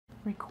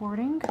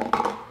recording.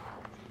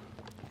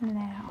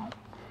 Now,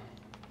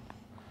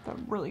 that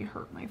really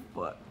hurt my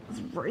foot. It's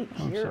right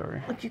here. I'm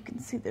sorry. Look, you can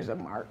see there's a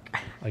mark.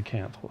 I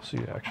can't see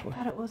it actually.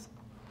 I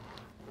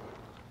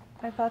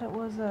thought it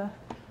was a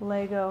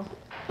Lego.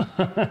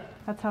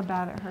 That's how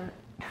bad it hurt.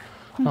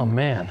 Oh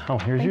man. Oh,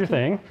 here's your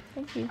thing.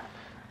 Thank you.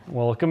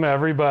 Welcome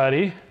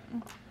everybody.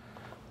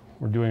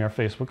 We're doing our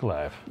Facebook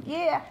Live.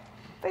 Yeah,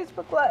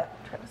 Facebook Live.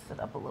 Try to sit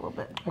up a little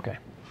bit. Okay.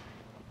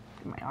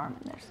 Get my arm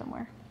in there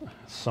somewhere.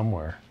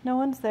 Somewhere. No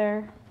one's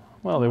there.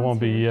 Well, they won't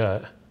be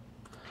yet.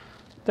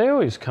 They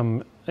always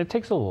come. It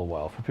takes a little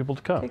while for people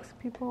to come. It takes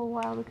people a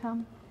while to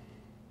come.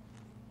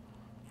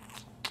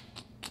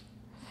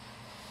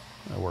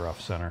 Oh, we're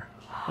off center.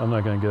 I'm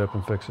not going to get up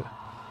and fix it.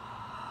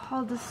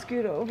 I'll just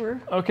scoot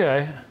over.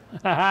 Okay.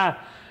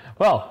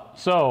 Well,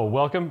 so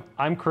welcome.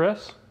 I'm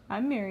Chris.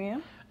 I'm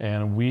Miriam.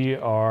 And we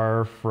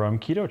are from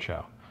Keto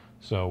Chow.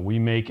 So we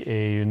make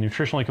a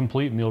nutritionally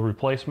complete meal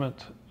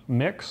replacement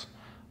mix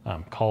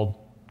called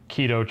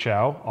Keto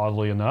Chow,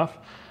 oddly enough.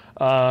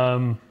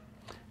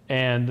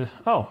 And,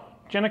 oh,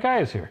 Jenna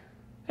Kai is here.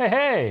 Hey,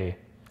 hey.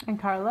 And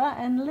Carla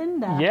and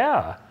Linda.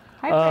 Yeah.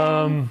 Hi,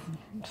 friends.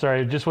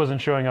 Sorry, it just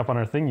wasn't showing up on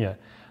our thing yet.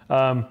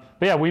 But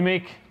yeah, we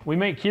make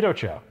Keto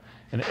Chow.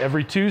 And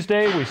every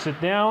Tuesday we sit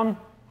down,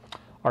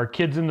 our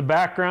kid's in the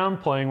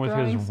background playing with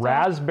his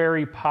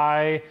Raspberry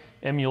Pi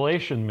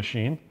emulation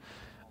machine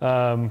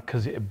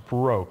because it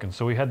broke. And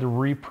so we had to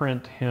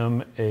reprint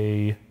him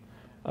a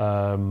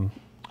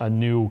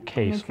new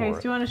case for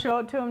it. Do you want to show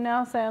it to him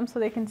now, Sam, so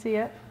they can see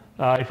it?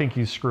 I think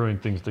he's screwing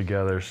things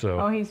together, so.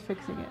 Oh, he's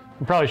fixing it.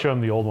 I'll probably show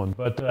him the old one.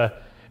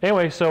 But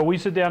anyway, so we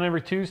sit down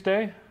every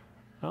Tuesday.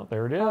 Oh,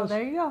 there it is. Oh,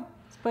 there you go.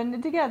 He's putting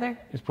it together.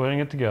 He's putting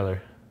it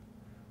together.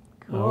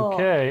 Cool.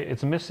 Okay,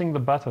 it's missing the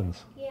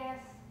buttons. Yes.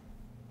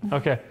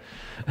 Okay.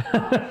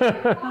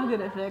 I'll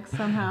get it fixed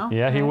somehow.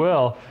 Yeah, he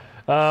will.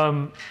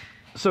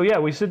 So yeah,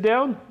 we sit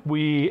down,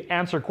 we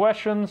answer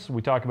questions,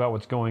 we talk about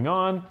what's going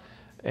on,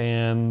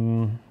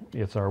 and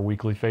it's our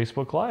weekly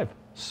Facebook Live.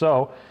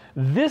 So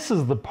this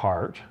is the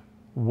part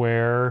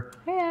where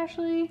Hey,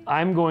 Ashley.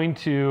 I'm going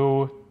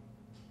to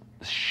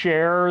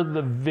share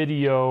the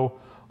video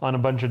on a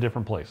bunch of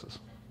different places.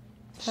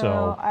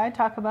 So I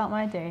talk about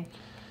my day.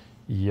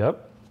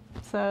 Yep.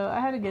 So I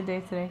had a good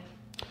day today.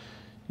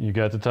 You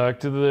got to talk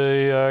to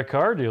the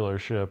car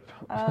dealership.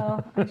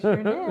 Oh, I sure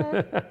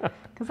did.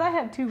 Because I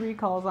have 2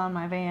 recalls on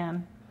my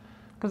van.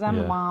 Because I'm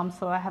a mom,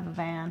 so I have a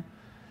van.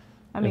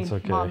 I mean, It's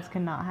okay. Moms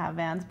cannot have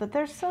vans, but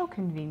they're so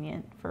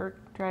convenient for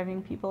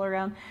driving people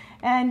around.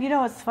 And you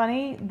know what's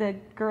funny? The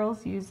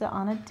girls use it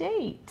on a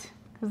date.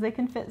 Because they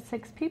can fit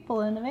 6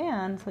 people in a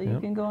van, so you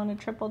can go on a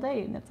triple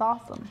date, and it's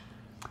awesome.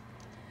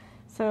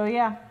 So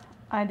yeah,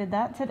 I did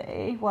that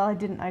today. Well, I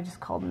didn't. I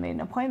just called and made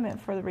an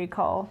appointment for the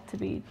recall to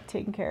be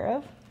taken care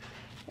of.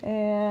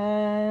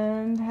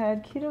 And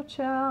had Keto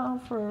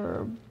Chow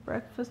for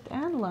breakfast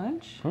and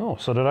lunch. Oh,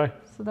 so did I.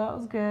 So that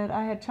was good.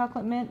 I had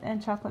chocolate mint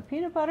and chocolate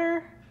peanut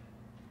butter.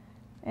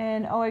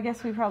 And oh, I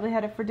guess we probably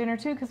had it for dinner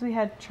too because we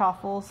had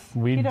chaffles.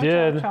 We Keto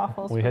did. Chow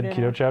chaffles We for had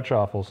dinner. Keto Chow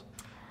chaffles.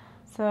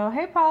 So,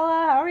 hey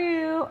Paula, how are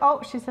you?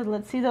 Oh, she said,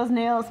 let's see those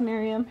nails,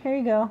 Miriam. Here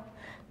you go.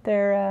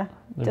 They're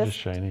just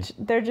shiny.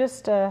 They're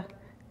just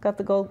got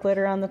the gold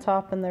glitter on the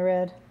top and the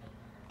red.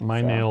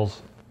 My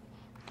nails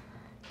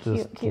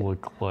just Cute.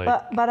 look like.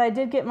 But I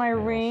did get my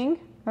ring.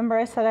 Remember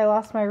I said I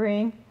lost my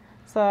ring?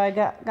 So I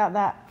got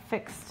that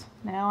fixed.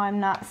 Now I'm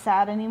not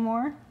sad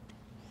anymore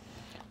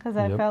because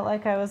I felt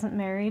like I wasn't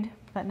married,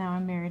 but now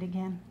I'm married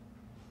again.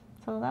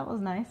 So that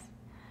was nice.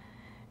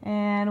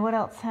 And what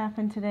else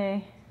happened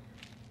today?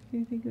 Do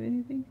you think of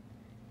anything?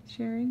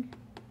 Sharing?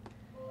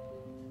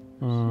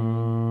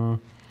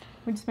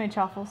 We just made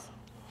chaffles.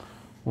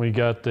 We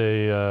got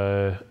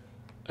a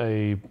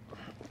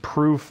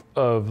proof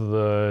of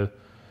the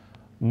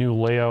new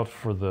layout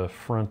for the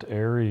front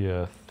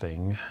area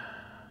thing.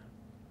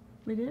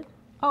 We did?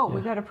 Oh,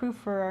 we got a proof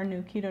for our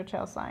new Keto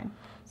Chow sign.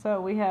 So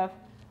we have,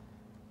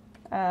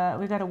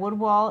 we got a wood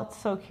wall. It's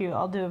so cute.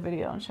 I'll do a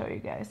video and show you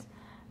guys.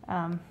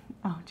 Oh,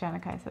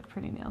 Janakai said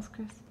pretty nails,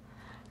 Chris.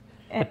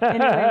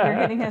 Anyway, we're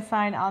getting a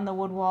sign on the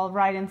wood wall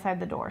right inside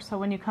the door. So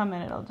when you come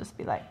in, it'll just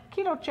be like,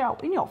 Keto Chow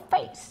in your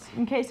face.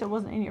 In case it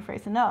wasn't in your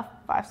face enough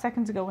 5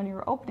 seconds ago when you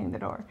were opening the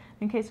door.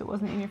 In case it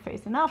wasn't in your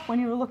face enough when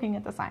you were looking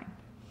at the sign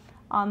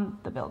on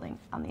the building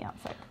on the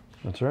outside.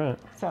 That's right.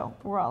 So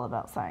we're all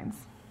about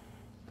signs.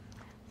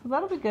 So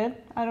that'll be good.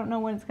 I don't know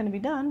when it's going to be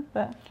done,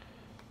 but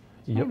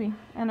maybe.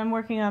 And I'm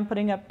working on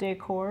putting up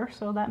decor,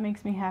 so that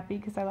makes me happy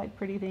because I like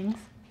pretty things.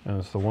 And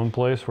it's the one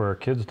place where our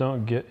kids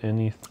don't get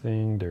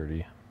anything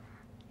dirty.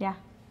 Yeah.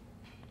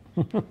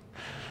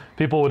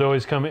 People would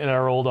always come in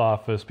our old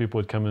office. People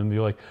would come in and be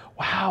like,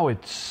 wow,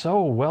 it's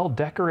so well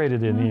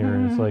decorated in here.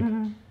 And it's like,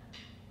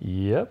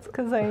 yep.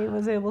 Because I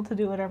was able to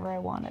do whatever I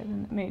wanted,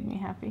 and it made me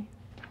happy.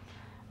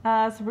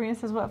 Sabrina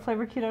says, what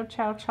flavor Keto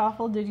Chow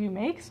chaffle did you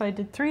make? So I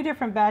did 3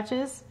 different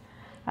batches.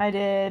 I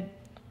did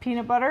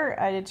peanut butter,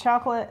 I did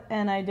chocolate,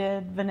 and I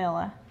did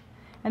vanilla.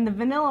 And the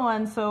vanilla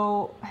one,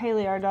 so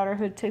Haley, our daughter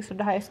who takes her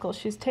to high school,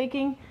 she's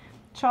taking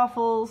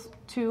truffles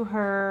to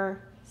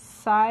her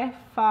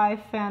sci-fi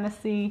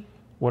fantasy.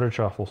 What are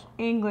truffles?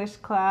 English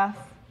class.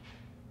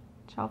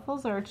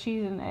 Truffles are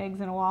cheese and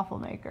eggs in a waffle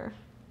maker.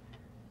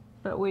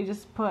 But we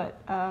just put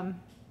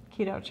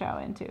Keto Chow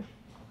into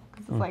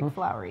because it's like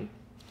floury.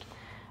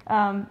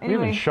 Anyway, we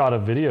even shot a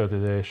video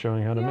today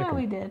showing how to make them.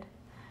 Yeah, we did.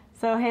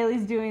 So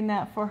Haley's doing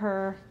that for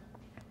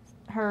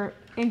her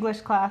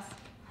English class.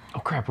 Oh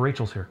crap,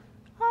 Rachel's here.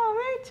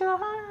 Oh, Rachel,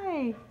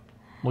 hi.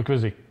 Look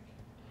busy.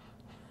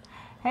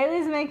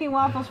 Haley's making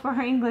waffles for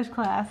her English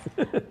class.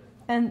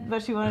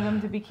 But she wanted them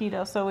to be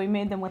keto, so we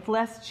made them with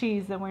less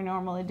cheese than we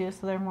normally do,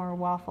 so they're more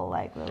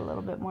waffle-like, a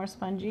little bit more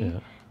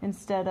spongy,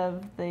 instead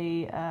of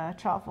the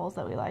truffles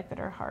that we like that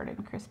are hard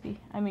and crispy.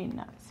 I mean,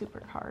 not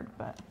super hard,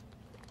 but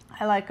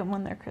I like them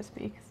when they're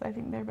crispy because I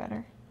think they're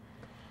better.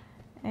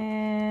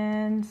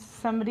 And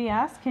somebody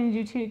asked, can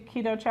you do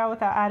Keto Chow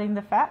without adding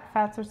the fat?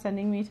 Fats are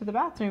sending me to the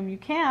bathroom. You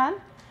can,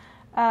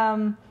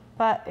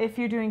 but if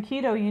you're doing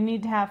keto, you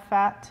need to have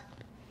fat.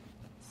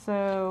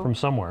 So from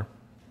somewhere.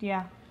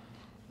 Yeah.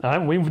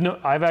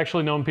 I've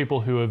actually known people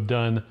who have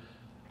done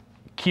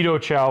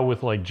Keto Chow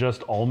with like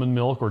just almond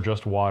milk or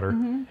just water,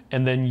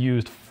 and then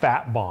used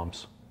fat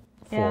bombs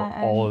for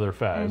all of their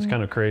fat. It's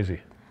kind of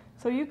crazy.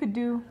 So you could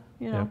do,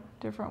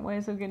 different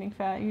ways of getting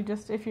fat.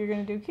 If you're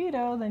going to do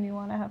keto, then you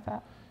want to have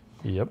fat.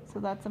 Yep. So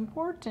that's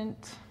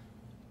important.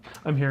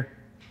 I'm here.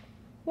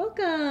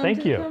 Welcome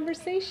Thank to you. the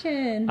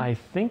conversation. I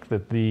think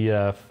that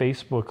the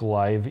Facebook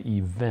Live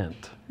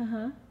event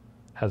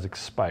has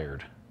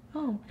expired.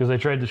 Oh. Because I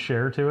tried to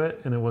share to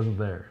it and it wasn't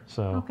there.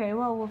 So okay,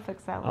 well, we'll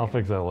fix that later. I'll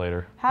fix that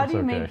later. How do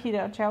you make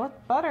Keto Chow with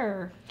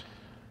butter?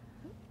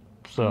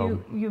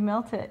 So you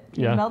melt it.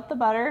 You melt the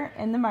butter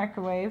in the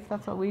microwave.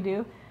 That's what we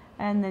do.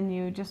 And then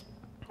you just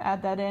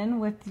add that in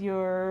with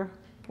your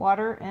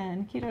water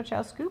and Keto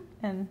Chow scoop,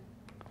 and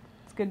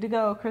it's good to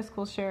go. Chris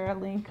will share a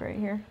link right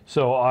here.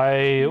 So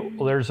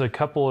there's a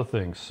couple of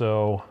things.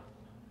 So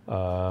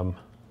I've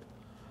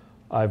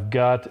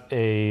got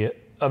a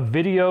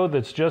video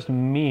that's just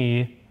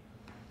me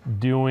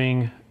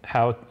doing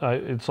how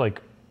it's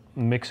like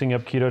mixing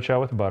up Keto Chow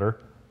with butter,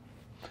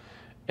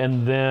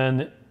 and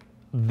then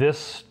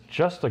this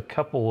just a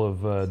couple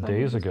of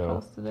days ago.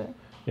 Posted it.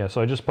 Yeah,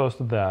 so I just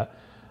posted that.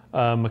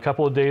 A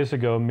couple of days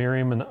ago,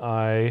 Miriam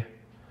and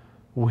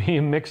we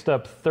mixed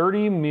up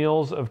 30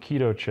 meals of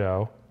Keto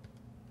Chow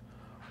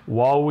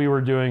while we were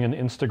doing an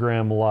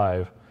Instagram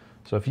live.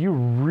 So if you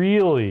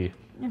really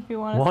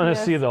want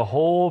to see the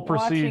whole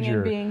procedure, watching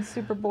and being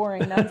super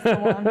boring, that's the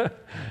one.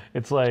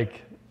 It's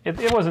like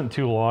it wasn't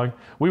too long.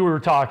 We were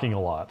talking a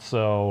lot,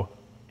 so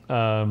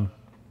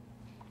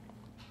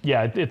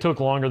it took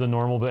longer than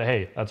normal, but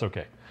hey, that's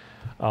okay.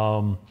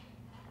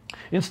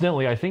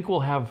 Incidentally, I think we'll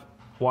have.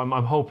 Well,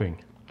 I'm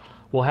hoping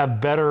we'll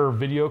have better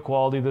video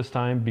quality this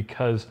time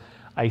because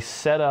I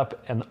set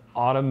up an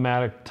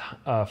automatic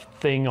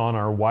thing on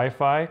our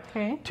Wi-Fi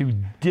to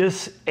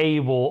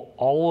disable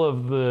all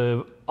of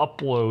the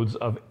uploads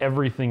of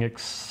everything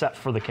except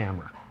for the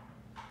camera.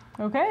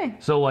 Okay.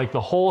 So like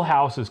the whole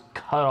house is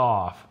cut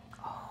off.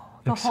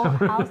 The whole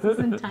house is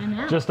in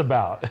timeout. Just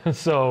about.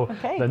 So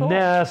the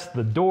Nest,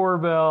 the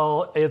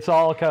doorbell, it's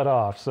all cut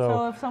off.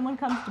 So if someone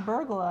comes to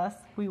burgle us,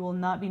 we will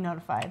not be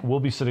notified. We'll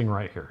be sitting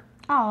right here.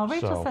 Oh,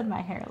 Rachel said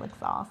my hair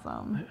looks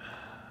awesome.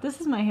 This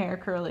is my hair,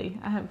 curly.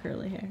 I have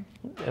curly hair.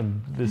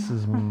 And this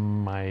is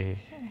my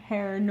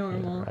hair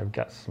normal. I've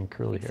got some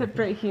curly hair. Except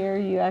right here,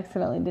 you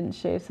accidentally didn't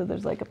shave, so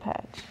there's like a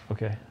patch.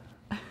 Okay.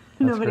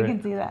 Nobody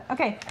can see that.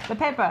 Okay, the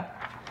paper.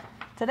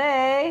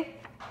 Today.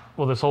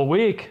 Well, this whole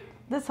week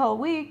is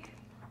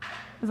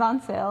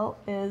on sale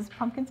is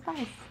pumpkin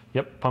spice.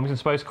 Yep, pumpkin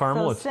spice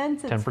caramel. So it's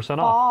since 10% it's off.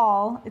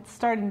 Fall, it's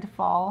starting to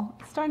fall.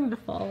 It's starting to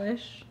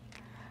fallish.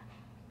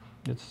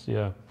 It's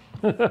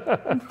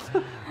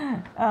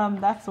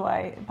that's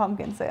why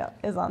pumpkin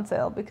is on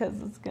sale,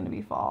 because it's going to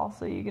be fall.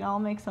 So you can all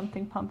make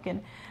something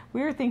pumpkin.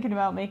 We were thinking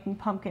about making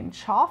pumpkin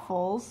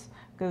chaffles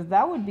because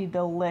that would be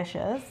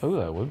delicious. Oh,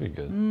 that would be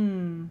good.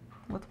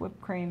 With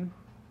whipped cream.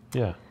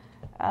 Yeah.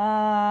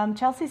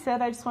 Chelsea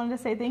said, I just wanted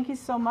to say thank you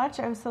so much.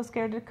 I was so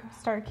scared to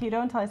start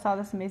keto until I saw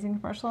this amazing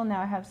commercial, and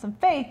now I have some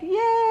faith.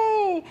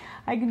 Yay!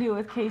 I can do it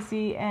with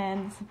Casey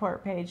and the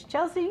support page.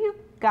 Chelsea, you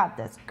got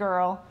this,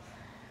 girl.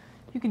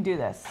 You can do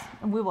this,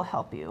 and we will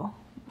help you.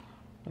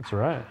 That's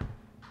right.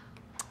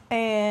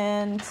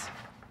 And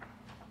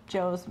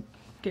Joe's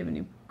giving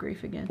you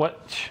grief again.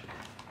 What?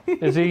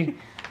 Is he?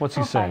 What's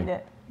he saying?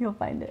 You'll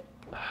find it.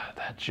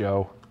 That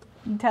Joe.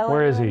 Tell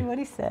Where is he? What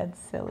he said,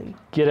 silly.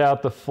 Get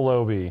out the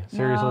Floby.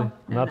 Seriously?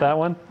 No, not that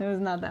one? It was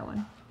not that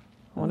one.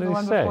 What did he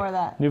say? Before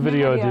that. New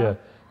video idea.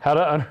 How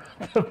to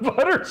unwrap the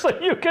butter so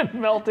you can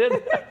melt it.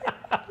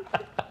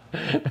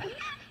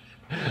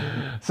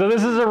 So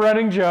this is a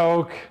running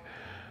joke.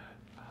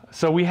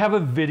 So we have a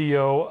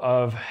video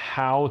of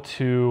how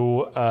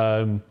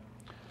to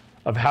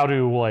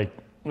like,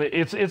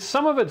 it's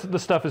some of it, the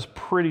stuff is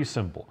pretty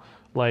simple.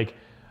 Like,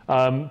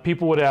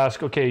 people would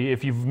ask, okay,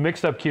 if you've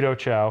mixed up Keto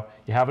Chow,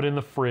 you have it in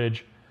the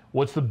fridge,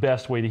 what's the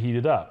best way to heat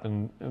it up?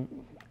 And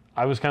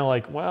I was kind of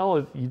like,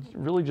 well, you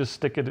really just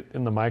stick it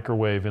in the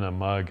microwave in a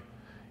mug.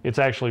 It's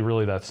actually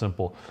really that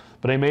simple.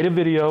 But I made a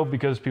video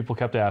because people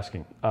kept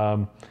asking.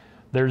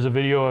 There's a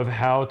video of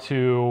how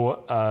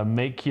to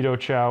make Keto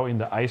Chow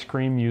into ice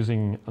cream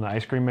using an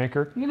ice cream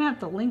maker. You're gonna have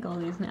to link all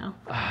these now.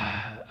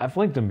 I've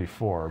linked them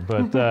before,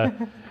 but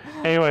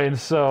anyway,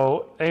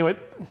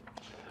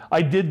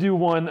 I did do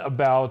one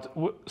about,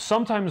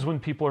 sometimes when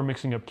people are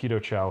mixing up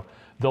Keto Chow,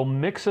 they'll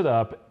mix it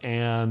up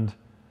and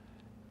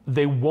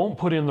they won't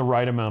put in the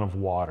right amount of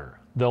water.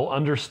 They'll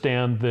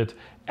understand that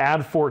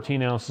add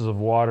 14 ounces of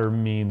water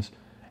means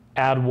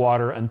add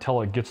water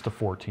until it gets to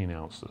 14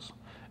 ounces.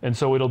 And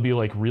so it'll be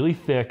like really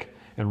thick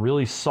and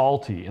really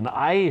salty. And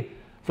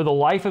for the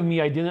life of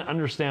me, I didn't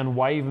understand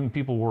why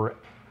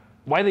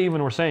they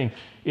even were saying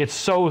it's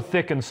so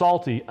thick and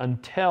salty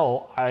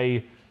until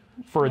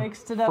for a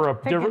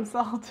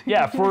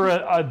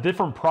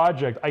different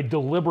project, I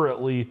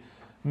deliberately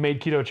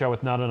made Keto Chow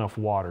with not enough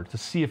water to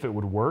see if it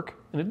would work.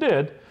 And it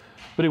did,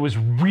 but it was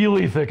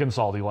really thick and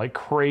salty, like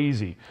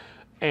crazy.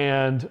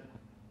 And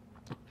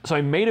so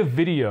I made a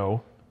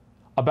video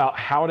about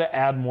how to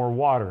add more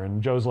water.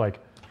 And Joe's like,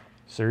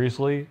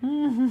 seriously?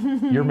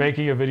 You're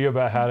making a video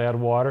about how to add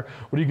water?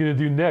 What are you going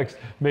to do next?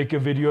 Make a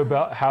video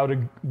about how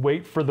to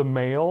wait for the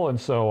mail? And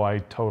so I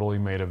totally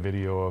made a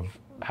video of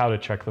how to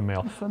check the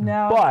mail. So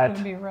now it's going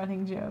to be a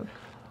running joke.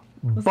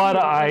 But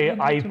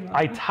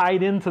I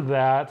tied into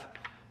that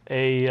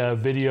a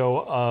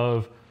video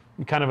of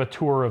kind of a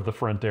tour of the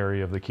front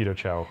area of the Keto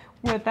Chow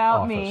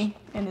without office. Me,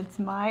 and it's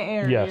my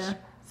area, yes.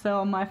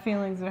 So my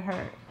feelings are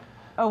hurt.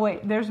 Oh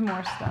wait, there's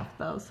more stuff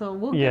though. So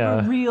we'll give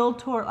a real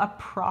tour, a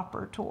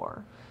proper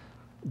tour.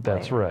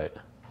 That's right.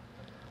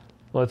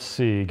 Let's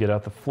see. Get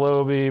out the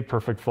Floby.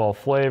 Perfect fall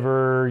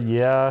flavor.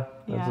 Yeah,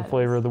 that's the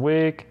flavor of the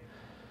week.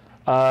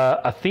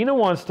 Athena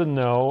wants to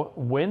know,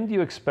 when do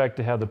you expect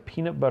to have the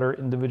peanut butter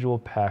individual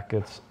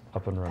packets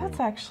up and running? That's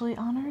actually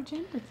on our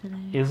agenda today.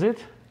 Is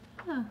it?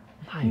 Huh.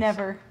 Nice.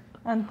 Never,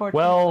 unfortunately.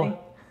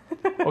 Well,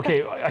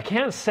 okay, I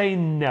can't say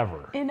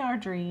never. In our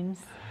dreams.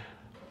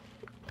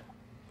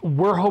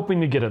 We're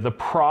hoping to get it. The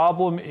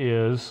problem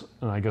is,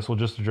 and I guess we'll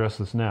just address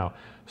this now.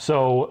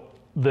 So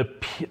the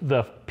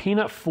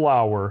peanut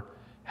flour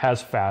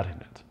has fat in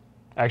it.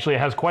 Actually, it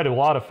has quite a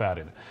lot of fat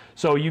in it.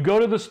 So you go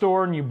to the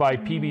store and you buy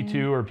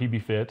PB2 or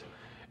PB Fit,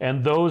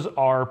 and those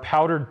are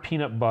powdered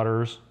peanut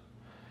butters,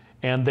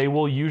 and they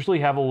will usually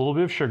have a little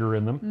bit of sugar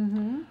in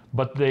them,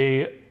 but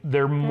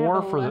they're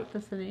more for the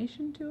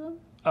destination to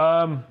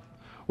them.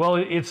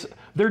 Well,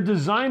 they're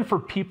designed for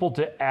people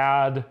to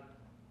add.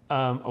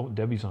 Oh,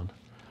 Debbie's on.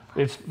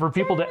 It's for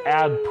people to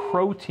add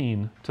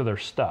protein to their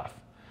stuff.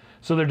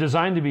 So they're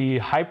designed to be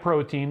high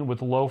protein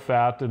with low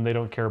fat, and they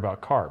don't care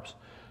about carbs.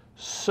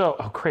 So,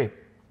 oh, great.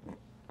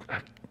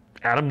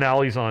 Adam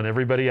Nally's on.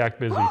 Everybody act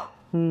busy.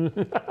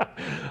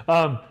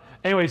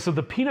 Anyway, so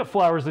the peanut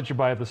flours that you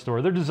buy at the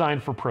store, they're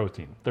designed for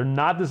protein. They're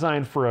not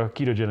designed for a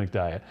ketogenic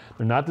diet.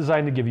 They're not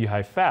designed to give you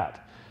high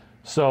fat.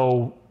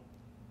 So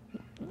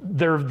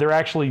they're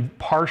actually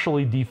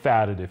partially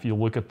defatted if you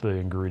look at the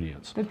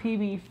ingredients. The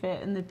PB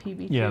Fit and the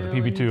PB2. Yeah, the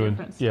PB2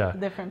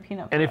 and different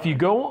peanut flour. And if you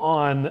go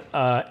on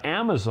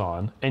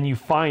Amazon and you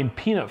find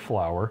peanut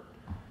flour,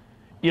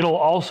 it'll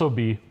also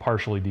be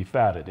partially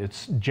defatted.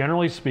 It's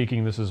generally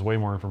speaking, this is way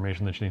more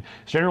information than you need.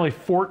 It's generally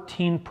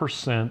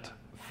 14%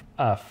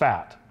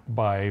 fat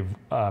by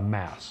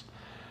mass.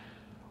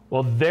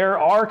 Well, there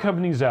are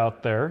companies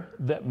out there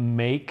that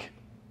make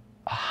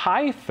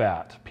high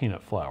fat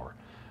peanut flour.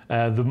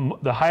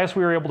 The highest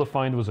we were able to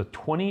find was a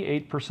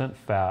 28%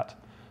 fat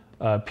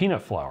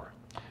peanut flour.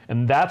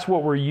 And that's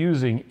what we're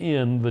using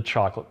in the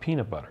chocolate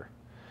peanut butter.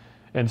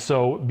 And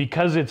so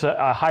because it's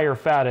a higher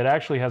fat, it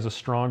actually has a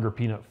stronger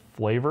peanut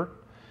flavor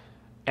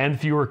and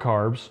fewer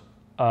carbs.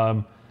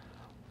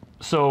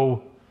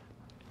 So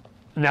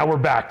now we're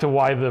back to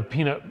why the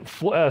peanut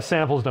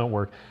samples don't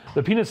work.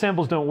 The peanut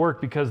samples don't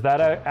work because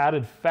that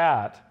added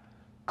fat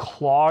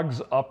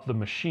clogs up the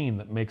machine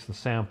that makes the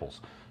samples.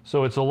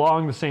 So it's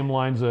along the same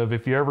lines of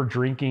if you're ever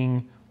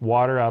drinking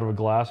water out of a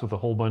glass with a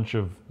whole bunch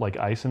of like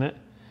ice in it,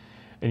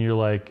 and you're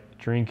like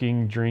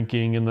drinking,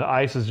 and the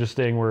ice is just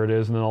staying where it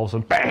is, and then all of a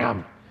sudden,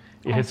 bam,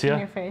 it hits you.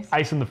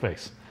 Ice in the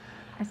face.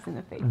 Ice in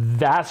the face.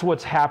 That's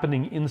what's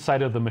happening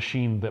inside of the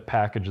machine that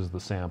packages the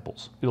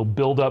samples. It'll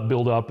build up,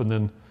 and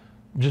then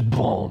just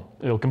boom,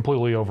 it'll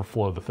completely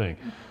overflow the thing.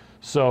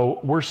 So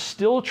we're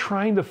still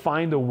trying to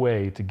find a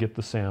way to get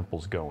the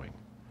samples going.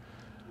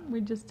 We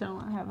just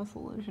don't have a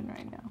solution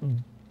right now.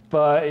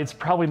 But it's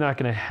probably not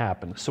going to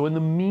happen. So in the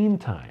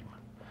meantime,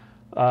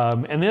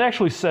 and it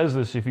actually says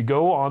this, if you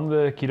go on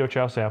the Keto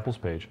Chow samples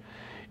page,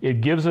 it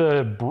gives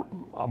a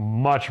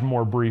much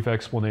more brief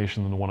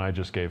explanation than the one I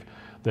just gave.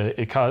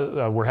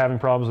 That we're having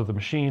problems with the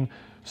machine.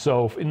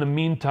 So in the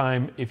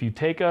meantime, if you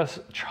take a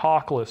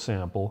chocolate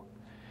sample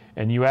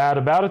and you add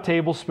about a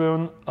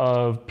tablespoon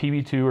of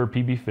PB2 or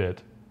PB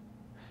Fit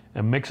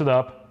and mix it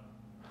up,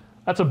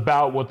 that's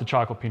about what the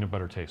chocolate peanut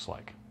butter tastes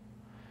like.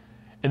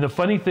 And the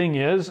funny thing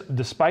is,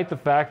 despite the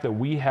fact that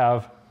we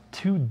have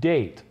to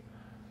date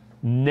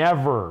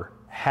never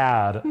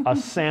had a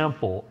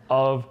sample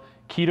of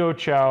Keto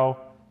Chow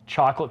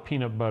chocolate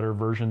peanut butter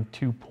version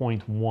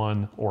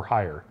 2.1 or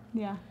higher.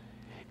 Yeah.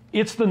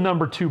 It's the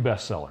number 2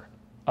 bestseller.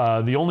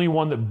 The only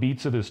one that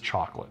beats it is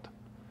chocolate.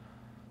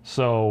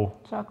 So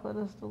chocolate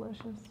is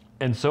delicious.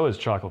 And so is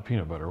chocolate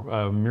peanut butter.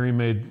 Miri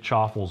made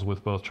chaffles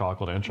with both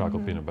chocolate and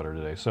chocolate peanut butter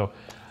today. So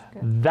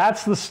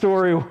that's the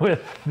story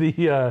with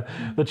the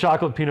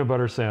chocolate peanut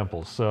butter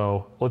samples.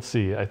 So let's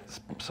see.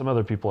 Some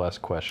other people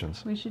ask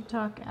questions. We should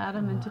talk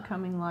Adam into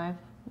coming live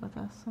with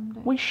us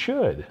someday. We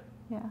should.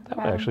 Yeah. That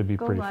would actually be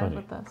pretty funny. Go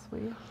live with us, will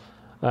you?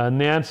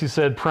 Nancy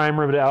said prime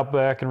rib at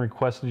Outback and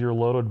requested your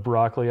loaded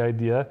broccoli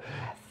idea.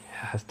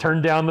 Yes.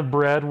 Turned down the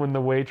bread when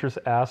the waitress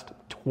asked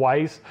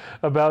twice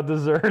about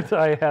dessert.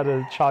 I had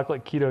a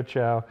chocolate keto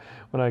chow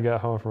when I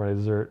got home for my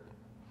dessert.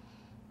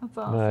 That's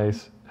awesome.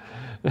 Nice.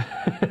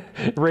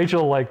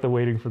 Rachel liked the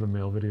waiting for the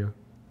mail video.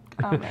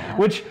 Oh, man.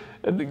 Which,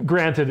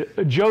 granted,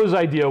 Joe's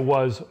idea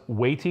was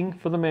waiting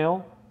for the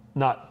mail,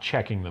 not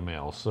checking the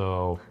mail.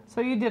 So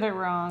you did it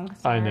wrong.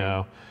 Sorry. I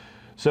know.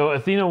 So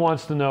Athena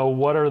wants to know,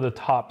 what are the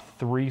top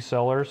 3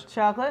 sellers?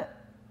 Chocolate,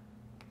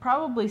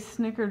 probably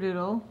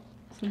Snickerdoodle,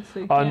 since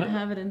they can't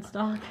have it in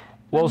stock.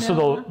 Well,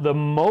 so the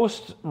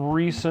most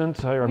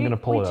recent, I'm going to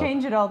pull it up. We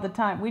change it all the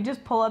time. We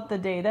just pull up the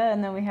data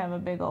and then we have a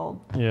big old...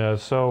 Yeah,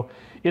 so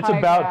it's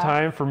about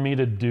time for me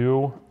to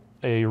do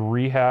a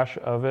rehash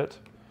of it.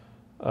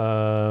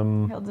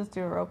 He'll just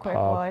do it real quick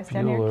while I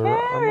stand here.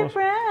 Carrie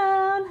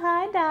Brown,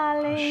 hi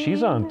darling.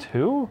 She's on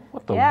too?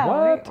 What the what?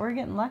 Yeah, we're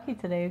getting lucky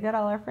today. We got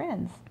all our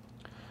friends.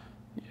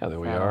 Yeah, there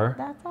we are.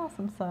 That's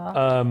awesome,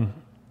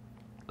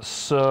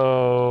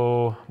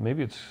 so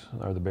maybe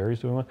are the berries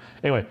doing one?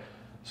 Anyway,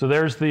 so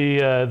there's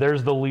the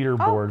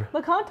leaderboard. Oh,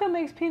 Lecanto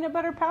makes peanut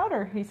butter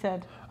powder, he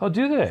said. Oh,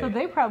 do they? So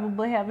they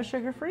probably have a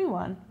sugar-free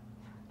one.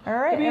 All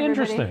right, that'd be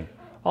interesting.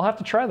 I'll have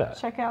to try that.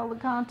 Check out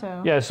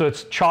Lecanto. Yeah, so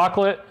it's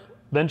chocolate,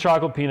 then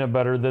chocolate peanut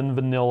butter, then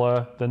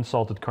vanilla, then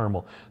salted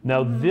caramel.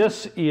 Now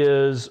this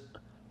is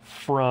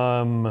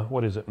from,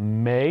 what is it,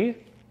 May?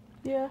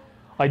 Yeah.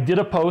 I did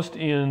a post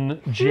in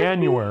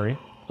January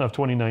of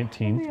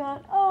 2019.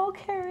 Oh,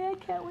 Carrie, I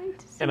can't wait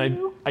to see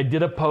you. I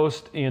did a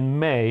post in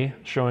May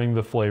showing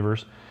the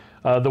flavors.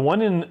 The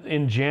one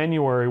in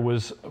January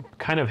was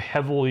kind of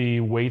heavily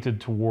weighted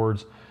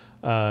towards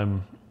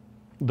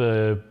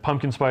the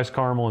pumpkin spice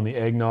caramel and the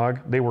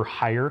eggnog. They were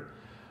higher.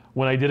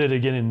 When I did it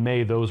again in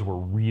May, those were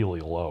really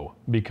low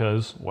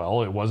because,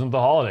 well, it wasn't the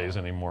holidays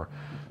anymore.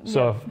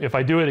 So if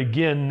I do it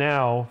again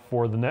now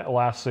for the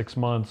last 6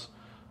 months,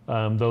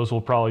 those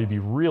will probably be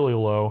really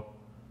low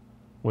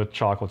with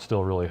chocolate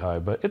still really high.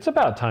 But it's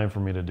about time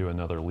for me to do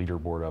another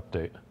leaderboard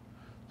update.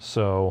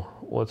 So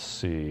let's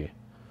see.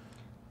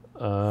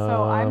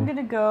 So I'm going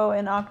to go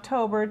in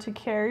October to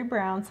Carrie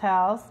Brown's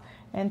house,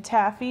 and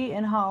Taffy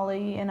and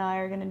Holly and I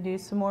are going to do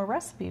some more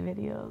recipe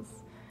videos.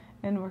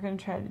 And we're going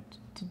to try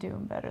to do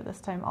them better this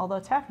time, although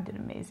Taffy did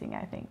amazing,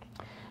 I think.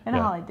 And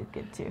Holly did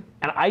good too.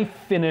 And I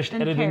finished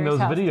editing those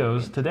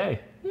videos today.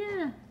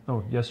 Yeah.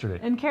 Oh, yesterday.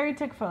 And Carrie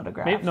took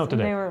photographs. No,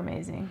 today. And they were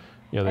amazing.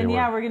 Yeah, they were.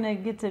 And we're going to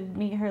get to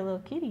meet her little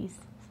kitties.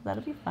 So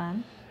that'll be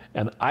fun.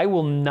 And I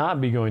will not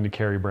be going to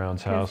Carrie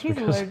Brown's house because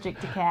he's allergic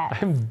to cats.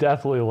 I'm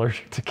deathly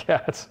allergic to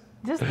cats.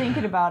 Just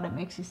thinking about it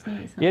makes you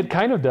sneeze. Huh? It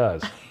kind of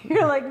does.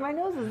 You're like, my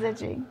nose is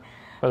itching.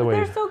 By the way,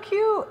 they're so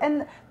cute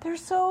and they're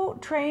so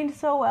trained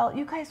so well.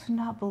 You guys would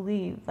not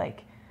believe.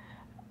 Like,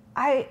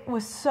 I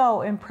was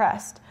so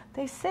impressed.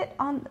 They sit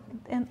on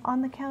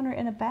the counter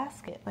in a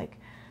basket. Like,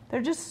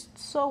 they're just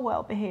so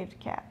well behaved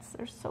cats.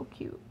 They're so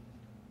cute.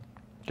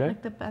 Okay.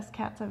 Like the best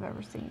cats I've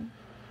ever seen.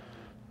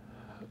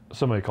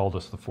 Somebody called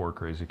us the 4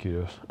 crazy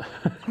ketos.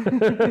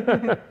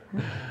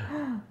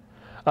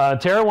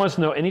 Tara wants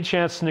to know, any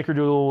chance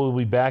Snickerdoodle will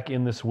be back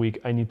in this week?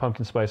 I need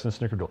pumpkin spice and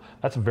Snickerdoodle.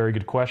 That's a very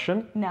good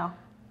question. No.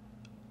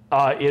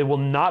 It will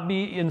not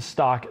be in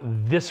stock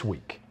this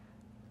week.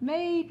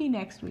 Maybe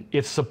next week.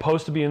 It's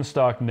supposed to be in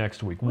stock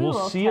next week.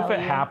 We'll see if it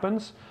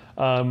happens.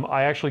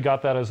 I actually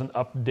got that as an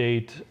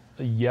update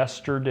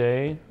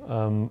yesterday.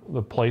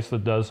 The place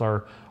that does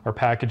our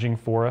packaging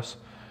for us.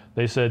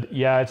 They said,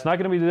 yeah, it's not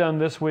going to be done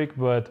this week,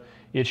 but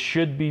it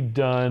should be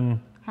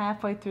done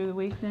halfway through the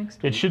week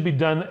next week. It should be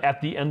done at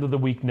the end of the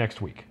week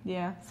next week.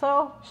 Yeah.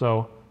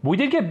 So we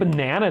did get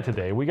banana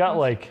today. We got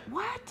like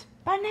what?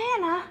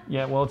 Banana?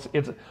 Yeah, well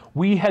it's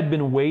we had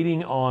been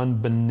waiting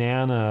on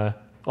banana,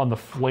 on the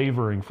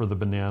flavoring for the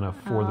banana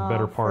for the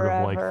better part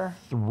of like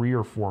 3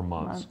 or 4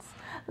 months.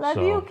 Love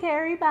you,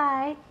 Carrie.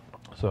 Bye.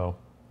 So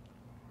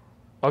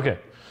okay.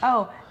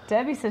 Oh,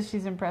 Debbie says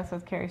she's impressed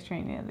with Carrie's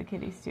training of the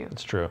kitties too.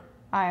 It's true.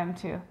 I am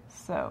too.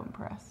 So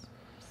impressed.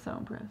 So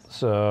impressed.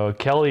 So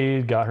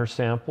Kelly got her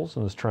samples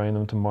and is trying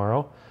them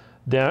tomorrow.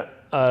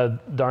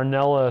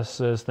 Darnella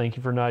says, thank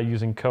you for not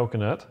using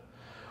coconut.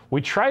 We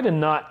try to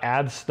not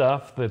add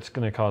stuff that's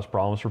going to cause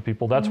problems for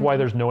people. That's why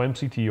there's no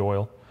MCT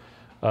oil.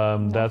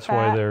 That's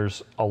fat. Why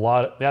there's a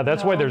lot.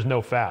 That's why there's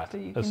no fat, so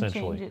you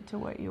essentially. Can change it to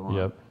what you want.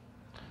 Yep.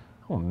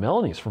 Oh,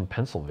 Melanie's from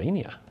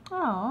Pennsylvania.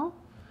 Oh.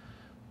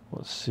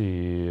 Let's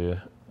see.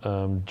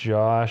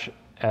 Josh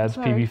Adds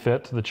PB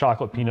Fit to the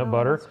chocolate peanut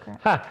butter.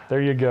 Ha!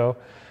 There you go.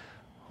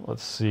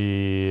 Let's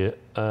see.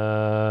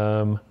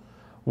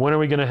 When are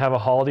we going to have a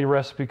holiday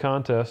recipe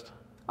contest?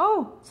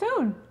 Oh,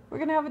 soon. We're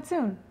going to have it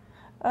soon.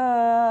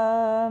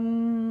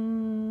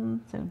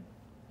 Soon.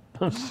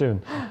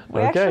 Soon.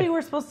 We actually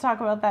were supposed to talk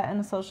about that in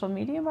a social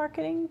media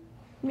marketing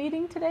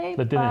meeting today.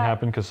 That didn't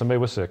happen because somebody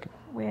was sick.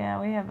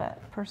 Yeah, we have a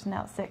person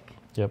out sick.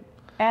 Yep.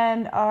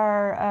 And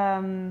our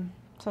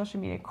social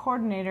media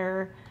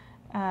coordinator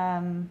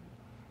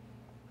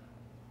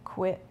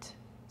quit.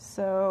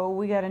 So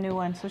we got a new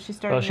one. So she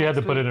started. She had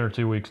to put in her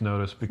 2 weeks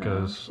notice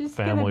because she's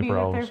family gonna be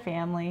problems. With her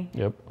family.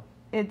 Yep.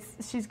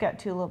 She's got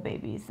 2 little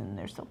babies and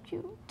they're so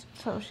cute.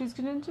 So she's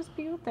gonna just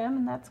be with them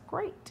and that's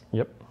great.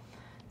 Yep.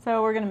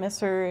 So we're gonna miss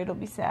her. It'll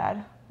be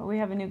sad. But we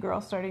have a new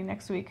girl starting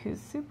next week who's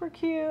super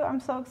cute. I'm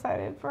so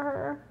excited for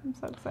her. I'm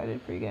so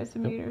excited for you guys to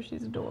meet her.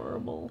 She's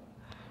adorable.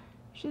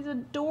 She's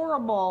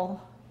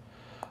adorable.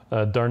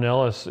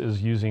 Darnellis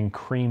is using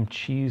cream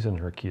cheese in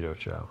her Keto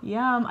Chow.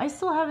 Yum. I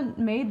still haven't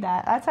made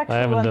that. That's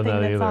actually one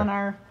thing that's on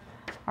our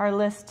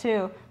list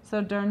too.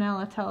 So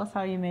Darnella, tell us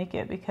how you make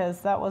it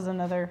because that was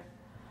another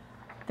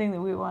thing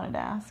that we wanted to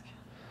ask.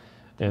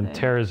 And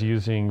Tara's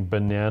using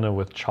banana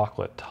with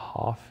chocolate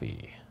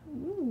toffee.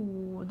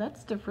 Ooh,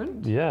 that's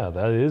different. Yeah,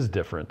 that is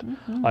different.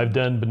 Mm-hmm. I've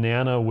done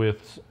banana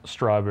with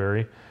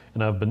strawberry,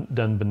 and I've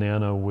done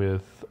banana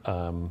with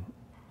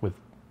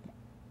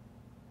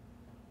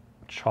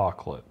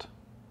chocolate.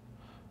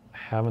 I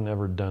haven't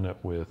ever done it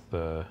with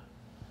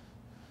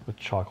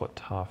chocolate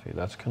toffee.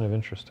 That's kind of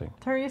interesting.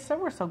 Teresa,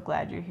 we're so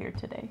glad you're here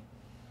today.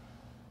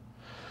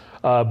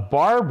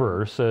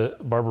 Barber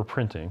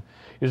Printing.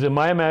 Is it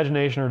my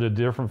imagination or do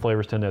different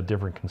flavors tend to have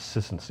different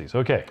consistencies?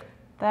 Okay.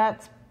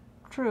 That's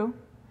true.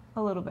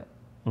 A little bit.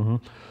 Mm-hmm.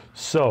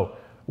 So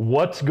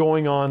what's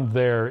going on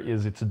there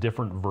is it's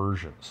different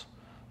versions.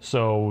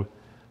 So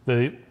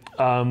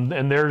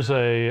and there's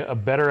a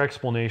better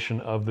explanation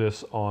of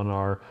this on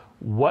our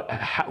what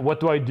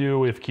do I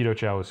do if Keto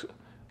Chow is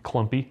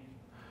clumpy?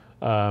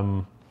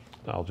 I'll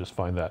just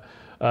find that.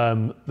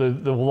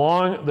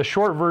 The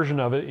short version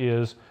of it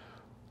is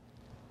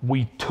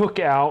we took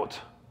out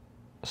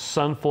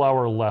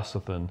sunflower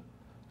lecithin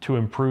to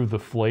improve the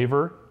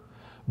flavor,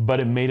 but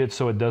it made it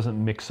so it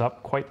doesn't mix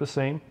up quite the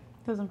same.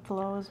 Doesn't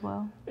flow as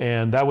well.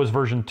 And that was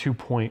version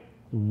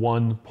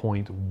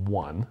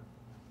 2.1.1.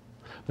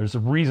 There's a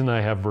reason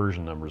I have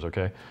version numbers,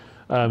 okay?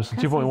 So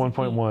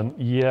 2.1.1,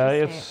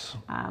 yeah,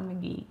 I'm a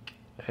geek.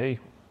 Hey,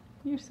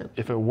 you're so cute.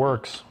 If it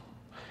works,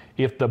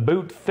 if the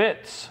boot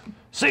fits,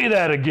 say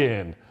that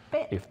again.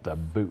 If the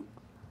boot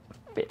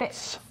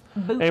fits.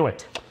 Boot. Anyway,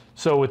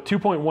 so with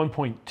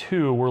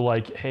 2.1.2, we're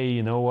like, hey,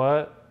 you know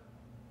what?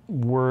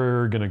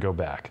 We're gonna go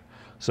back.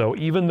 So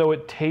even though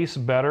it tastes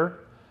better,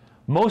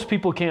 most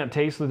people can't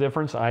taste the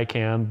difference. I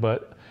can,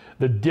 but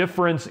the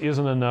difference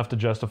isn't enough to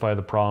justify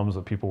the problems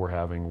that people were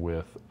having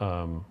with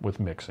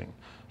mixing.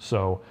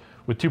 So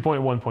with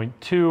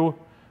 2.1.2,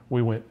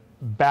 we went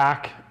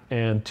back,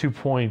 and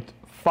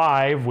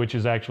 2.5, which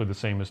is actually the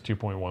same as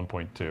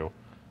 2.1.2,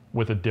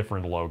 with a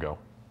different logo,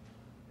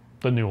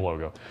 the new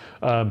logo.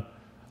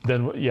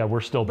 Then yeah,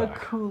 we're still back. The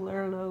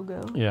cooler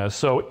logo. Yeah.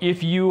 So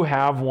if you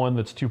have one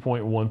that's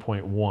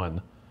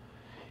 2.1.1,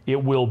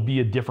 it will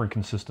be a different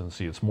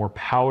consistency. It's more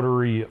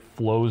powdery. It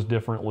flows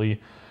differently.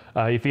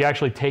 If you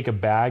actually take a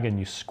bag and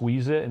you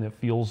squeeze it, and it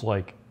feels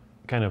like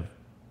kind of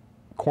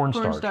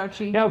cornstarch.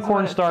 Cornstarchy. Yeah,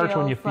 cornstarch.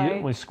 When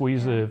you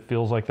squeeze it, it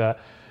feels like that.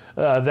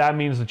 That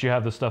means that you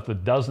have the stuff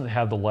that doesn't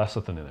have the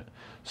lecithin in it.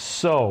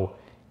 So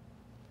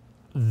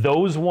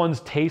those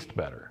ones taste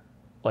better.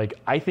 Like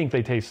I think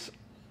they taste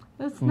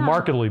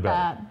markedly better.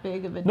 That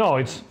big of a no,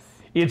 difference.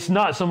 it's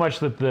not so much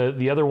that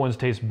the other ones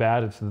taste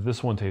bad. It's that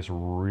this one tastes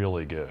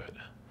really good.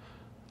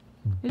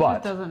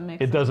 But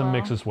it doesn't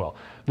mix as well.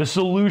 The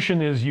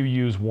solution is you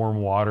use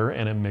warm water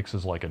and it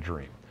mixes like a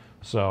dream.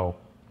 So,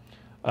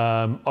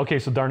 okay,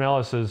 so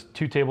Darnella says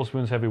 2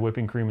 tablespoons heavy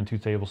whipping cream and 2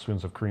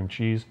 tablespoons of cream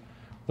cheese,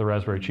 the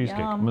raspberry cheesecake.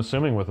 I'm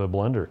assuming with a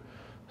blender.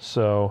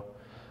 So,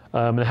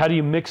 and how do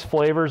you mix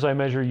flavors? I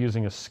measure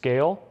using a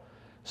scale.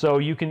 So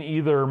you can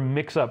either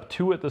mix up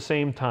 2 at the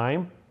same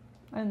time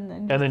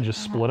and then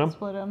just split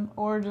them.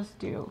 Or just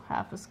do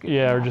half a scoop.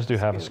 Yeah, or just do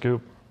half a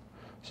scoop.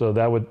 So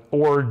that would,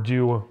 or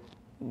do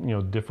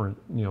different,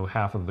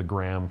 half of the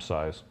gram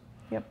size.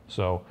 Yep.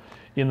 So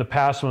in the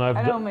past when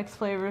I don't mix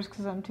flavors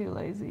because I'm too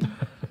lazy.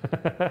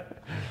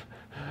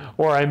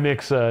 Or I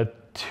mix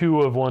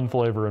 2 of one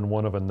flavor and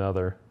 1 of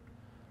another.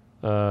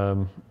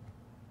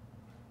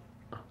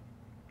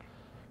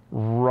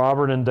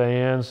 Robert and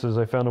Diane says,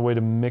 I found a way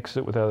to mix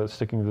it without it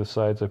sticking to the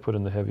sides. I put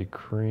in the heavy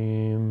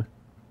cream.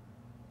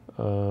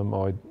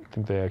 I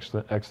think they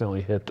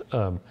accidentally hit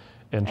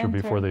enter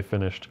before they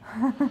finished.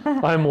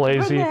 I'm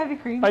lazy.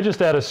 I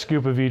just add a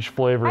scoop of each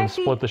flavor and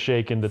split the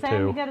shake into 2.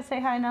 You got to say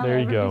hi now. There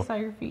you go. Saw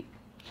your feet.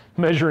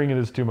 Measuring it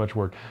is too much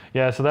work.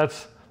 Yeah, so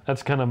that's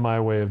kind of my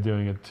way of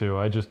doing it too.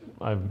 I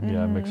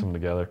mix them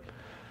together.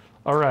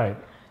 All right.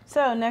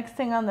 So next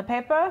thing on the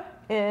paper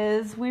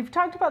is, we've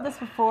talked about this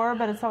before,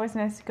 but it's always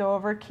nice to go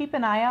over. Keep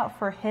an eye out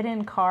for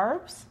hidden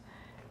carbs.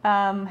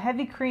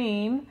 Heavy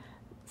cream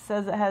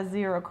says it has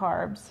 0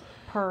 carbs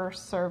per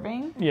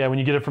serving. Yeah, when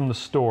you get it from the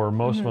store,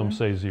 most of them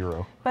say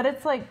 0. But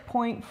it's like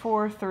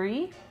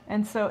 0.43,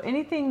 and so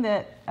anything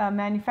that a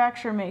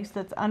manufacturer makes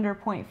that's under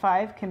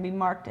 0.5 can be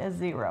marked as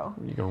 0.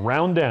 You can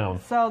round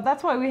down. So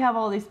that's why we have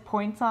all these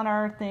points on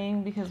our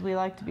thing, because we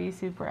like to be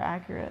super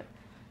accurate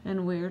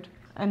and weird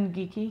and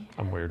geeky.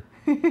 I'm weird.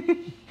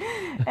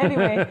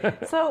 Anyway,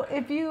 so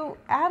if you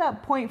add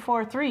up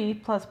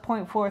 0.43 plus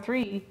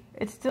 0.43,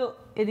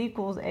 it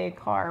equals a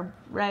carb,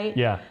 right?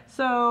 Yeah.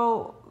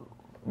 So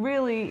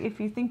really, if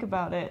you think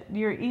about it,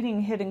 you're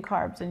eating hidden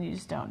carbs and you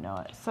just don't know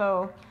it.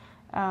 So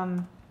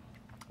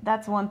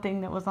that's one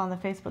thing that was on the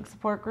Facebook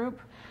support group.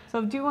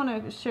 So do you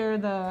want to share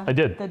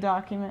the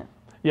document?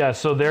 Yeah,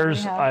 so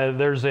there's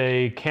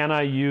a can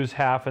I use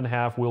half and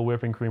half, will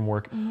whipping cream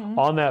work?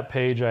 On that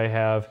page I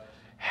have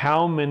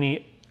how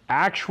many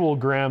actual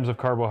grams of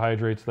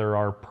carbohydrates there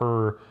are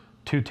per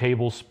 2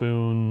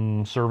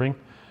 tablespoon serving.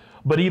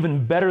 But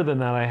even better than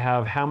that, I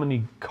have how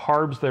many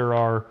carbs there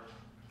are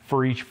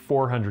for each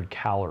 400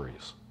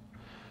 calories.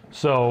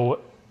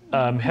 So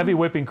heavy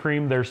whipping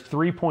cream, there's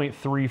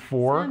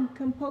 3.34. Sam,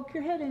 come poke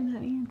your head in,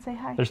 honey, and say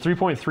hi. There's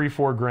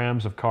 3.34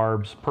 grams of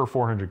carbs per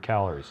 400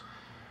 calories.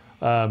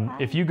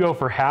 If you go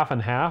for half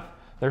and half,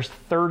 there's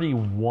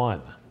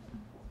 31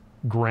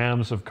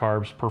 grams of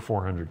carbs per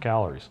 400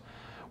 calories.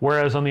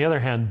 Whereas on the other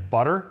hand,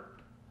 butter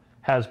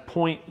has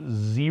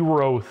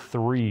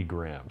 0.03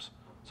 grams.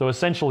 So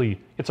essentially,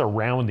 it's a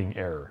rounding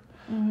error.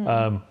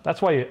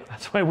 That's why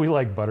we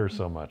like butter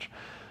so much.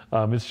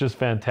 It's just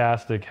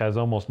fantastic, has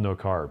almost no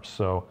carbs.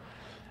 So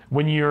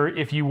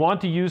if you want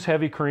to use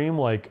heavy cream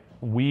like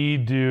we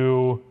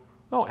do,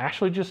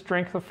 actually just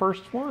drank the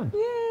first one.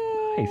 Yay!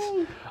 Nice.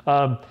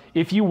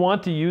 If you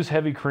want to use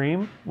heavy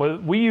cream,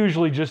 we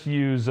usually just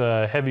use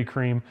heavy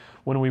cream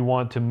when we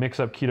want to mix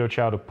up Keto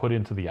Chow to put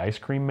into the ice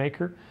cream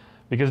maker.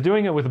 Because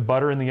doing it with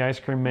butter in the ice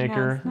cream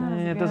maker,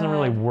 it doesn't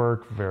really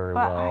work very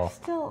well.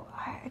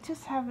 I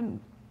just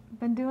haven't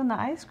been doing the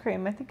ice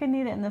cream. I think I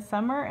need it in the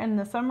summer. And in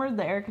the summer,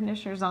 the air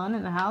conditioner's on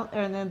in the house,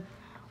 and then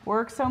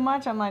work so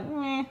much, I'm like,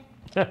 meh.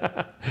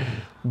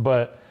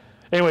 But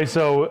anyway,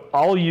 so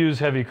I'll use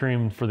heavy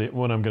cream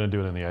when I'm going to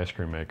do it in the ice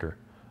cream maker.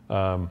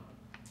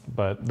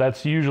 But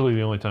that's usually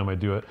the only time I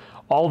do it.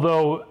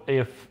 Although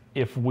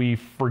if we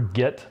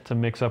forget to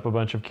mix up a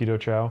bunch of Keto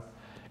Chow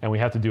and we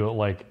have to do it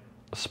like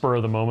spur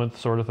of the moment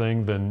sort of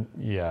thing, then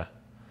yeah.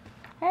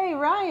 Hey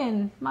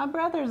Ryan, my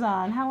brother's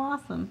on. How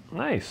awesome.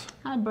 Nice.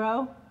 Hi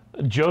bro.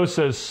 Joe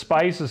says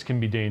spices can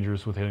be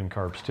dangerous with hidden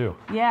carbs too.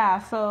 Yeah,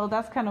 so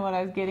that's kind of what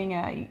I was getting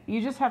at.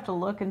 You just have to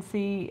look and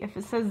see if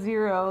it says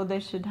 0, they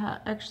should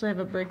actually have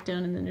a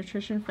breakdown in the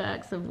nutrition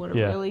facts of what it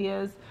really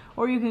is.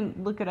 Or you can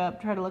look it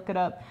up, try to look it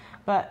up.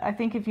 But I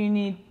think if you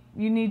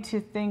need to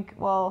think,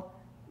 well,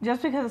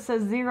 just because it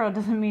says 0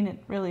 doesn't mean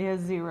it really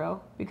is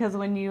 0. Because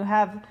when you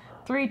have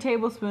 3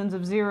 tablespoons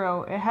of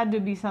 0, it had to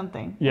be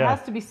something. Yeah. It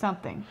has to be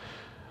something.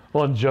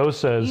 Well, and Joe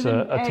says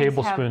a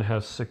tablespoon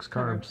has 6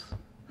 carbs.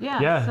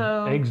 Yeah,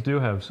 so eggs do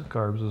have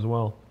carbs as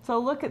well. So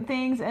look at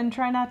things and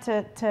try not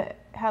to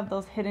have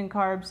those hidden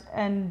carbs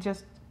and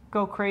just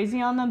go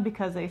crazy on them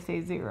because they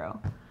say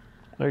 0.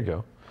 There you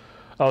go.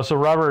 Oh, so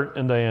Robert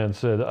and Diane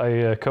said,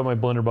 I cut my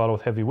blender bottle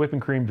with heavy whipping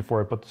cream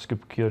before I put the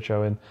scoop of Keto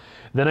Chow in.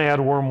 Then I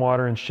add warm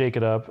water and shake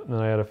it up. And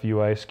then I add a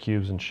few ice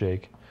cubes and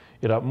shake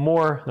it up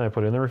more. Then I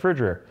put it in the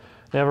refrigerator.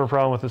 I have a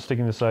problem with it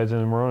sticking the sides in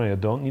the Moroni. I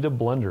don't need a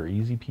blender.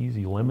 Easy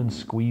peasy. Lemon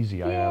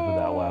squeezy. I added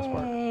that last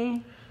part.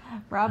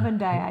 Rob and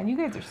Diane, you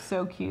guys are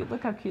so cute.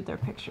 Look how cute their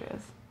picture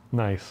is.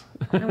 Nice.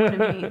 I want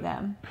to meet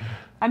them.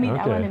 I mean,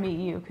 I want to meet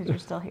you because you're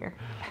still here.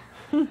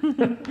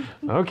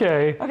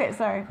 Okay. Okay,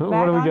 sorry.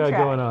 What do we got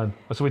going on?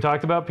 So we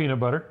talked about peanut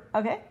butter.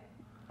 Okay.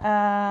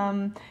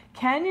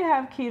 Can you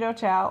have Keto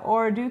Chow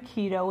or do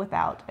keto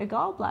without a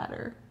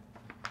gallbladder?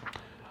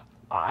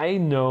 I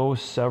know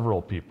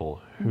several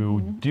people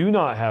who do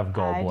not have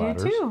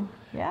gallbladders. I do too,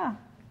 yeah.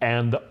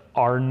 And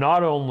are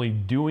not only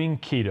doing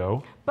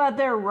keto, but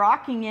they're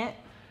rocking it.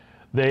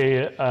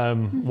 They,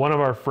 one of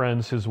our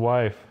friends, his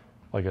wife,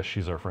 I guess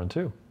she's our friend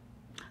too.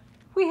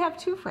 We have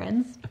 2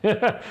 friends.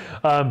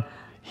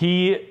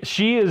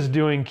 She is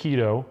doing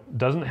keto,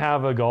 doesn't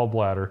have a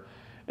gallbladder,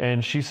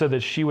 and she said that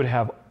she would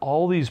have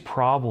all these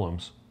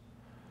problems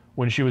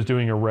when she was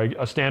doing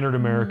a standard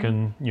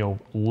American,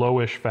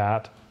 lowish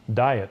fat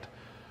diet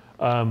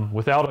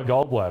without a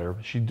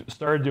gallbladder. She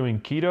started doing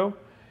keto,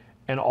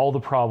 and all the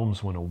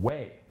problems went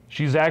away.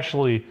 She's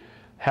actually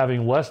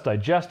having less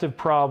digestive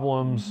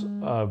problems,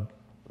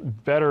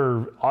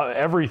 better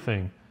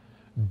everything,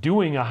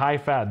 doing a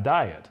high-fat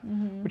diet,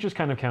 which is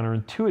kind of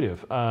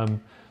counterintuitive.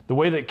 The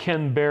way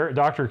that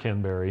Dr.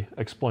 Ken Berry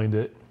explained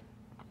it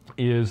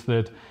is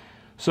that,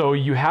 so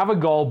you have a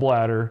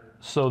gallbladder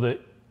so that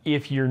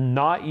if you're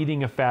not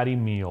eating a fatty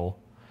meal,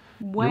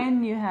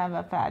 when you have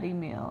a fatty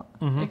meal,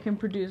 it can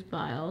produce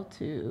bile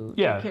to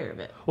take care of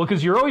it. Well,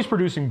 because you're always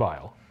producing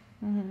bile.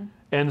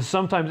 And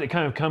sometimes it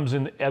kind of comes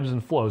in ebbs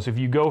and flows. If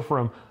you go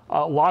from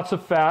lots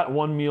of fat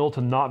one meal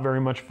to not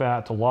very much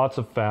fat to lots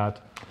of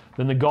fat,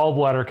 then the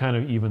gallbladder kind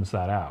of evens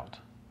that out.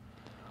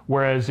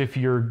 Whereas if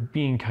you're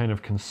being kind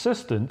of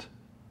consistent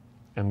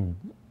and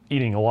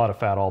eating a lot of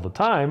fat all the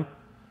time,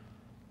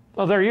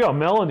 oh, there you go.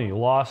 Melanie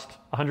lost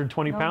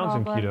 120 pounds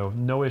in keto,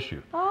 no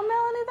issue. Oh,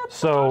 Melanie, that's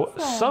so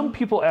awesome. Some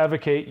people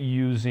advocate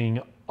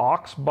using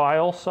ox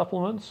bile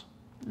supplements.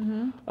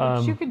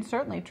 Which you can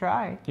certainly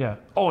try. Yeah.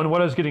 Oh, and what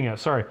I was getting at,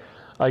 sorry,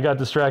 I got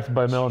distracted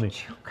by Melanie.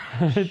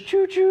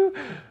 Choo-choo.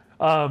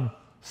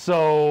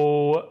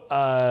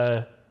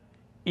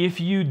 If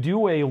you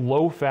do a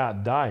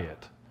low-fat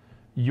diet,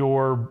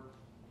 your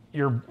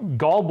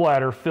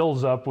gallbladder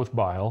fills up with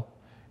bile,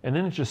 and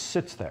then it just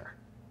sits there,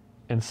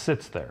 and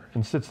sits there,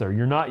 and sits there.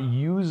 You're not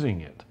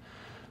using it.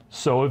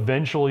 So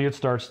eventually it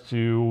starts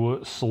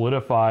to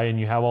solidify, and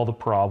you have all the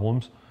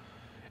problems,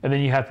 and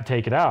then you have to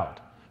take it out.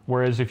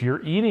 Whereas if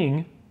you're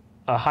eating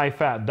a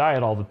high-fat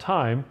diet all the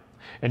time,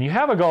 and you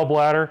have a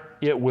gallbladder,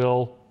 it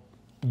will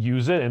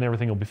use it, and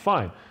everything will be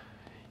fine.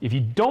 If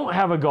you don't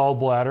have a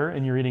gallbladder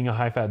and you're eating a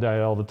high-fat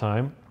diet all the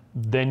time,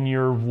 then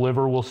your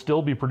liver will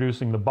still be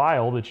producing the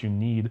bile that you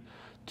need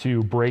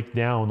to break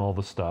down all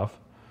the stuff.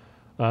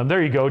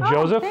 There you go,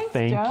 Joseph.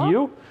 Thanks, Joe.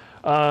 You.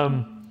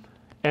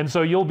 And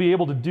so you'll be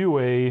able to do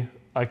a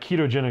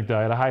ketogenic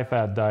diet, a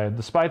high-fat diet,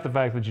 despite the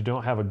fact that you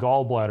don't have a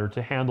gallbladder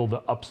to handle the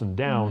ups and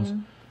downs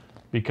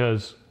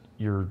because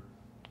you're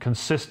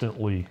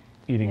consistently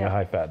eating a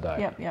high-fat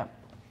diet. Yep.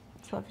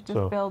 So if you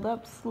just build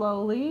up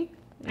slowly.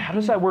 How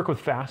does that work with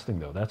fasting,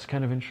 though? That's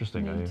kind of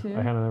interesting.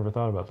 I hadn't ever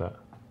thought about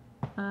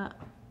that.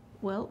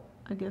 Well,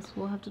 I guess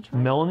we'll have to try.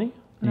 Melanie,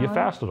 do you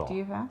fast at all? Do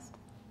you fast?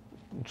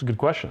 It's a good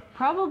question.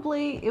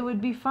 Probably it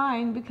would be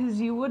fine because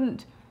you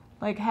wouldn't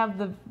like have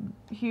the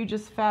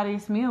hugest,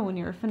 fattiest meal when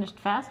you were finished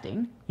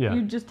fasting. Yeah.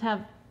 You'd just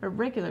have a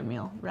regular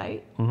meal,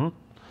 right? Mm-hmm.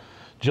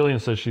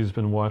 Jillian says she's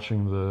been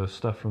watching the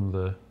stuff from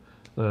the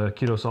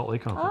Keto Salt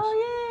Lake Conference. Oh,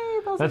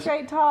 yay! Those are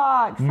great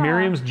talks.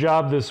 Miriam's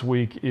job this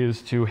week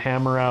is to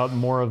hammer out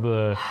more of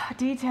the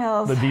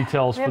details. The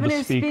details for the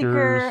speakers.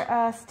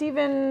 Speaker,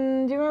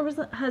 Stephen, do you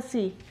remember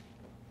Hussey?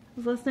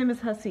 His last name is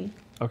Hussey.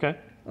 Okay.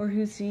 Or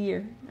Hussey,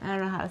 or I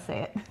don't know how to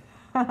say it.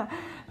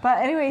 But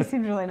anyway, he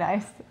seems really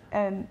nice,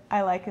 and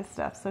I like his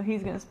stuff. So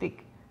he's going to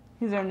speak.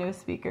 He's our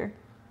newest speaker.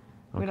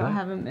 We don't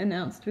have him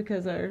announced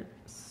because our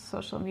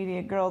social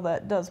media girl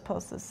that does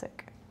post is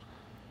sick.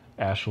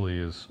 Ashley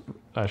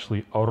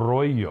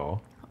Arroyo.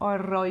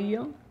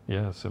 Arroyo?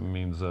 Yes, it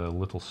means a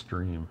little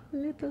stream.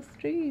 Little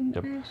stream.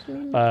 Yep.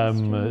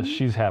 Ashley,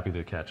 she's happy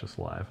to catch us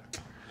live.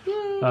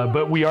 Yay,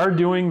 but we are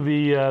doing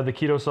the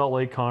Keto Salt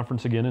Lake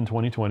Conference again in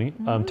 2020.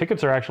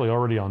 Tickets are actually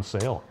already on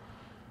sale.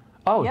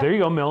 Oh, there you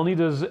go. Melanie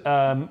does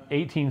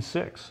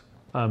 18-6,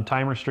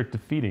 time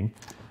restricted feeding,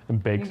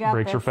 and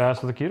breaks her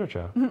fast with a Keto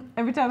Chow.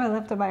 Every time I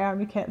lift up my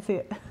arm, you can't see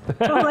it.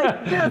 I'm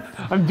like, yes.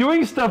 I'm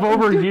doing stuff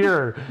over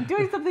here. I'm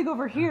doing something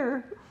over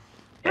here.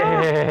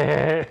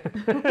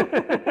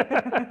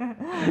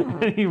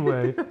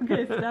 Anyway.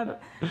 Okay,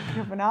 stop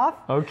goofing off.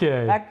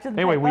 Okay. Back to the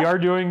anyway, we are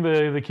doing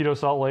the Keto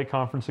Salt Lake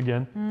Conference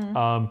again.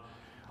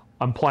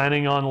 I'm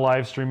planning on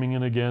live streaming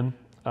it again.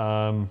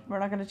 We're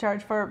not going to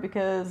charge for it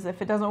because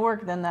if it doesn't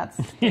work, then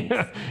that's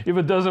yeah, if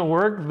it doesn't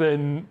work,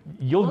 then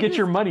we'll get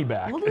your money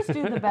back. We'll just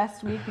do the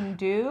best we can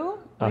do,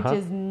 which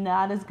is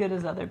not as good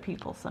as other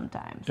people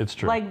sometimes. It's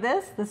true. Like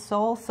the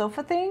soul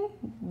sofa thing,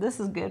 this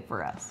is good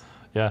for us.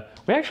 Yeah,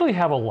 we actually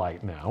have a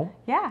light now.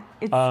 Yeah,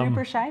 it's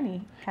super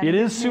shiny. It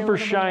is super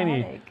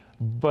shiny,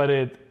 but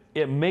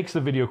it makes the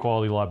video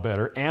quality a lot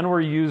better. And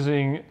we're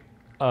using,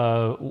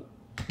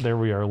 there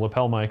we are,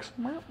 lapel mics.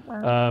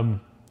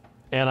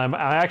 And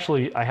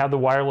I have the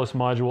wireless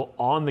module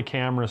on the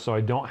camera, so I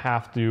don't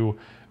have to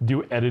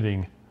do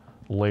editing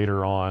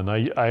later on.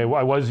 I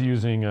was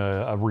using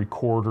a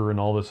recorder and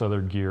all this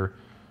other gear.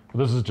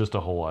 This is just a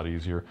whole lot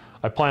easier.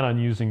 I plan on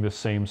using the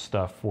same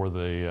stuff for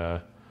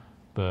the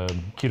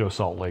Keto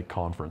Salt Lake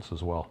Conference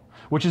as well,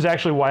 which is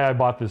actually why I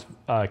bought this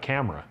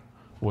camera,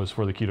 was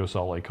for the Keto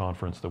Salt Lake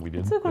Conference that we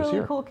did this year. It's a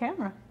really cool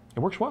camera. It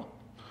works well.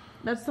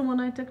 That's the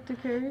one I took to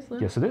Carrie's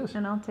list? Yes, it is.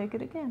 And I'll take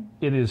it again.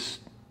 It is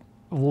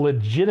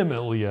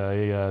legitimately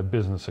a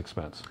business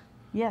expense.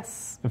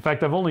 Yes. In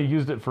fact, I've only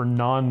used it for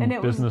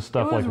non-business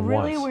stuff like once. It was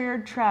really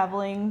weird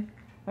traveling.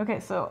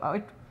 Okay, so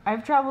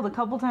I've traveled a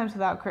couple times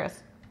without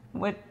Chris,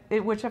 which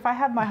if I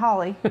have my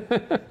Holly,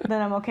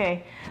 then I'm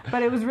okay.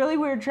 But it was really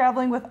weird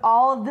traveling with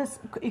all of this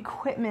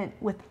equipment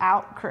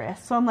without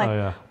Chris. So I'm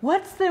like,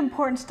 what's the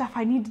important stuff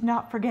I need to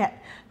not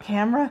forget?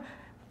 Camera,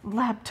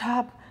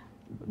 laptop,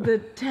 the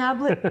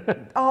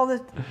tablet, all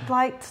the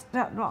lights.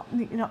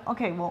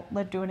 Okay, well,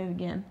 let's do it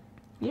again.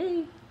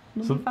 Yay.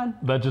 It'll be fun.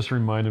 That just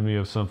reminded me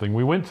of something.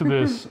 We went to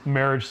this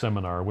marriage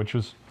seminar, which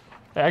was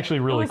actually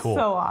really cool. It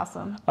was so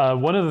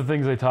awesome. One of the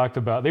things they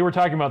were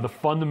talking about the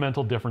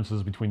fundamental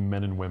differences between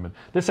men and women.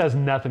 This has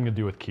nothing to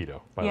do with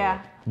keto, by the way.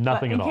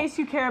 Nothing at all. In case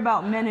you care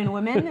about men and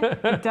women,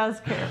 it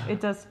does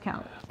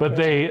count. But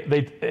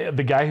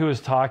the guy who was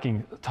talked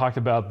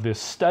about this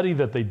study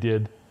that they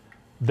did,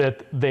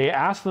 that they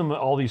asked them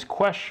all these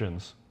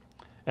questions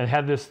and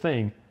had this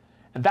thing.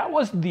 And that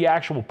wasn't the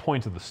actual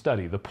point of the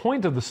study. The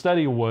point of the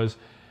study was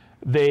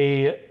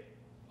they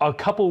a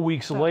couple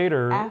weeks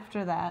later,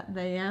 after that,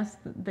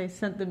 they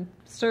sent them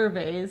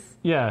surveys.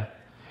 Yeah,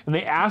 and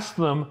they asked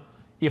them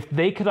if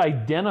they could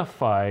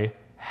identify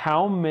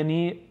how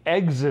many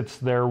exits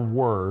there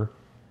were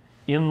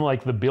in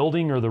like the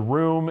building or the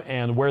room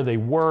and where they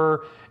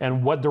were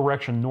and what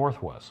direction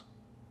north was.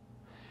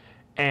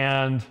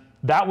 And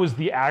that was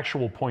the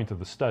actual point of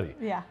the study.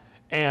 Yeah.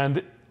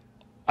 And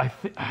I'm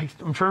trying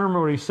to remember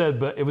what he said,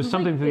 but it was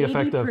something like to the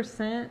effect of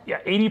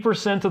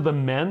 80% of the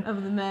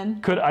men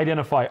could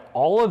identify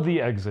all of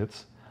the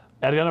exits,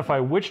 identify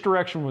which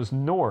direction was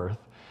north,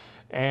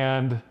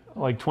 and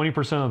like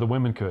 20% of the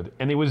women could.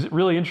 And it was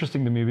really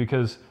interesting to me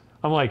because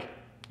I'm like,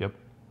 yep.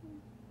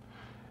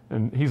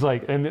 And he's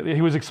like, and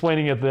he was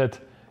explaining it that,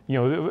 you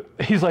know,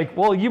 he's like,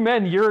 well, you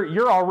men,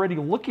 you're already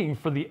looking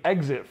for the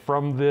exit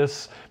from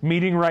this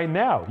meeting right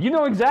now. You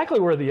know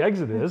exactly where the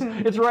exit is.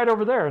 It's right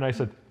over there. And I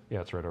said, yeah,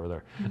 it's right over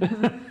there.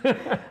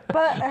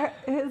 But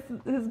his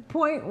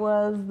point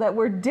was that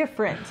we're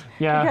different.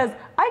 Yeah. Because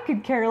I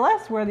could care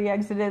less where the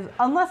exit is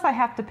unless I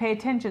have to pay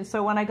attention.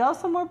 So when I go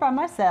somewhere by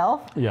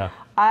myself,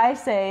 I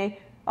say,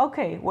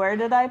 okay, where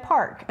did I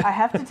park? I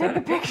have to take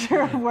a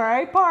picture of where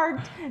I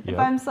parked if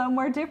I'm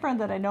somewhere different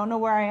that I don't know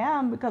where I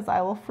am, because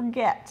I will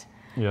forget.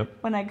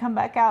 When I come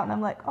back out and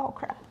I'm like, oh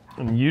crap.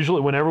 And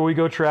usually whenever we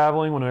go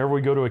traveling, whenever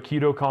we go to a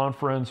keto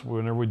conference,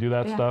 whenever we do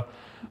that stuff,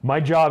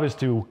 my job is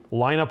to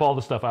line up all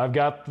the stuff. I've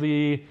got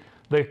the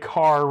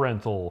car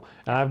rental,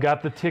 and I've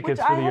got the tickets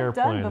for the airplane. Which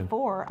I have done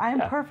before. I'm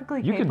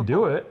perfectly capable. You can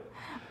do it.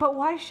 But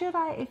why should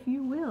I if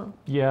you will?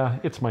 Yeah,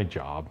 it's my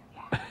job.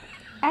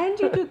 And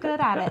you do good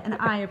at it, and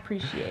I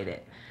appreciate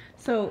it.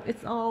 So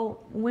it's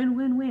all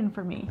win-win-win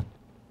for me.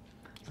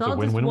 So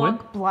I'll just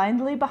walk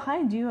blindly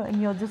behind you,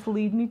 and you'll just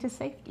lead me to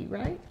safety,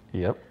 right?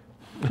 Yep.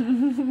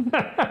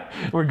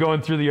 We're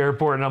going through the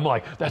airport, and I'm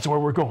like, that's where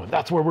we're going.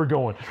 That's where we're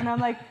going. And I'm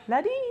like,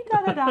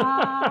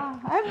 la-dee-da-da-da.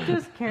 I'm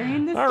just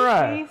carrying this All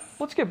right,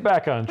 let's get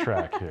back on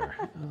track here.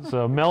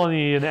 So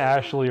Melanie and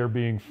Ashley are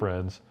being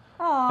friends.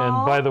 Aww.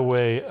 And by the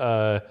way,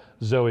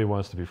 Zoe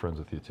wants to be friends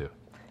with you too.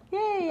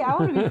 Yay, I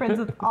want to be friends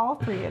with all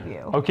three of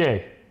you.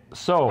 Okay,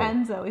 so.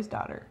 And Zoe's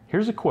daughter.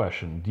 Here's a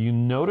question. Do you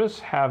notice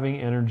having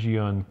energy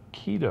on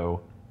keto,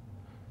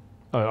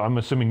 I'm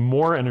assuming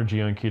more energy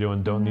on keto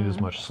and don't need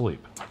as much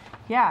sleep?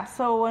 Yeah,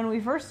 so when we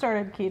first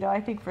started keto, I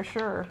think for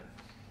sure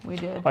we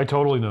did. I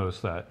totally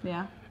noticed that.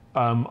 Yeah.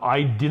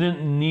 I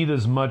didn't need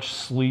as much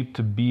sleep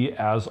to be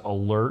as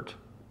alert.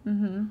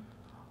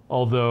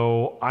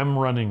 Although I'm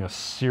running a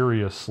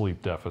serious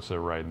sleep deficit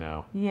right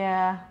now.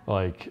 Yeah.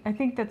 Like, I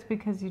think that's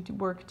because you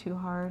work too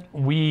hard.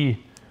 We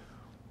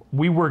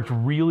worked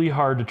really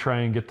hard to try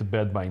and get to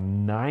bed by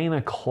 9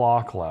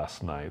 o'clock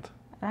last night.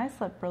 And I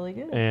slept really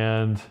good.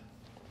 And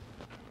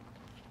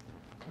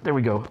there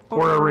we go.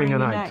 Oura ring a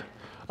night.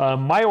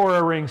 My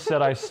Oura ring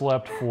said I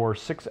slept for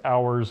 6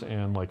 hours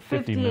and like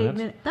 50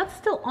 minutes. That's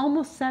still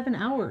almost 7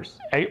 hours.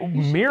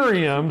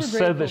 Miriam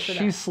said that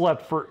she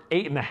slept for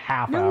 8.5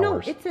 hours. No,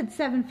 it said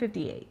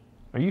 7:58.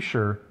 Are you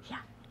sure? Yeah,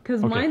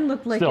 because mine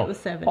looked like it was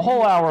 7. A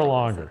whole hour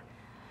longer.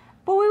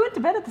 But we went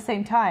to bed at the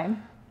same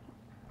time.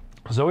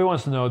 Zoe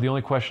wants to know, the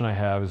only question I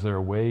have, is there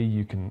a way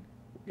you can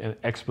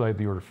expedite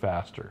the order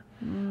faster?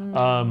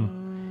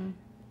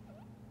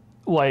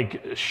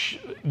 Like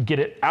get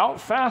it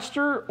out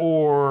faster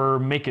or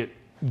make it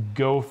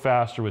go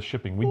faster with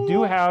shipping? We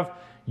do have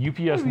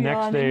UPS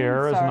next day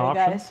air as an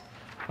option.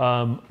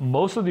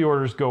 Most of the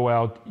orders go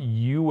out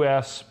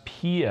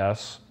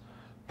USPS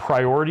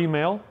priority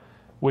mail,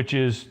 which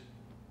is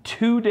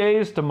 2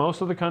 days to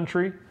most of the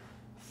country,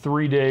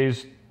 3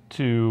 days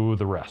to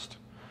the rest.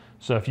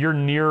 So if you're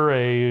near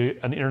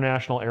an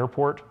international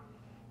airport,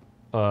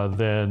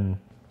 then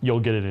you'll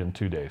get it in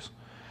 2 days.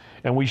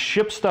 And we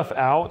ship stuff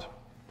out.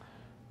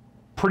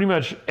 Pretty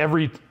much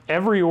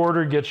every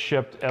order gets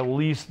shipped at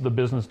least the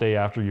business day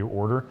after you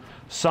order.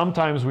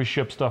 Sometimes we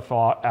ship stuff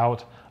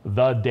out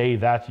the day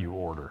that you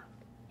order.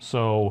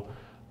 So,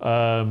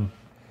 yeah,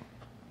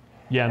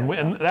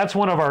 and that's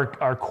one of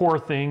our core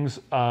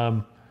things.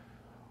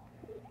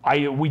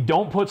 We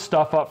don't put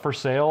stuff up for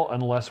sale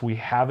unless we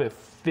have it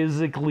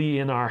physically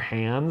in our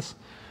hands.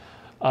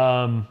 We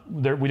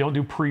don't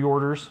do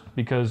pre-orders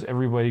because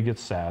everybody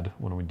gets sad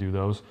when we do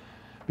those.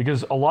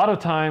 Because a lot of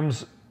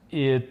times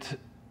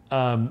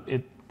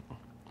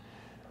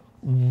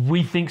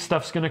we think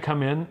stuff's going to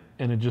come in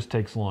and it just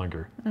takes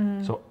longer.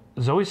 So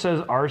Zoe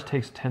says ours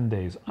takes 10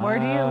 days. Where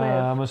do you live?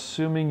 I'm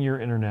assuming you're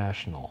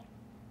international.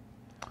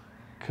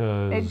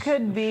 It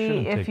could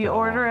be if you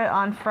order it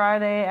on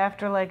Friday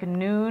after like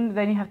noon,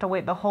 then you have to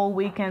wait the whole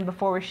weekend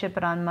before we ship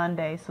it on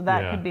Monday. So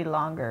that could be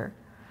longer.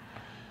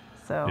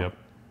 So. Yep.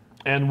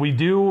 And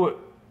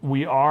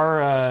we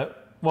are,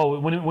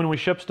 well, when we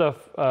ship stuff,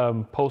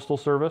 postal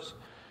service,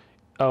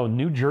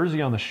 New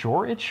Jersey on the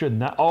shore, it should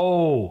not,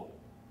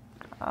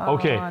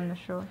 okay. On the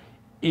shore.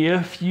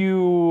 If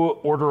you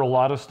order a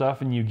lot of stuff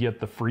and you get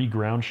the free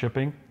ground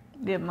shipping,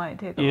 it might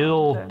take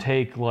it'll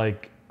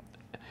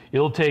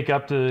take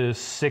up to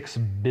 6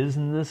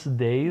 business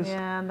days.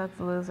 Yeah, that's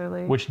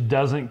loserly. Which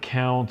doesn't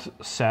count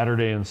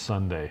Saturday and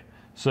Sunday.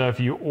 So if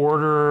you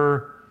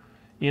order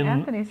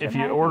if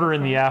you order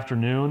in the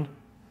afternoon,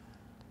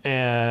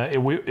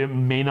 it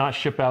may not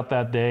ship out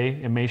that day.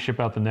 It may ship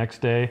out the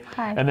next day.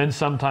 Hi. And then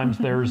sometimes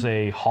there's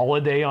a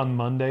holiday on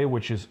Monday,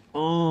 which is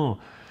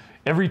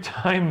every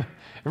time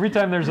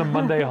there's a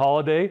Monday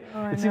holiday,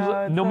 it seems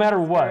like no matter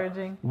what,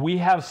 we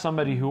have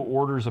somebody who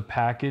orders a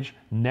package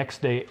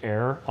next day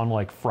air on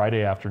like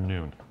Friday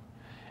afternoon.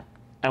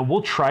 And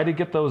we'll try to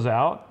get those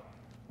out,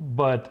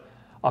 but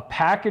a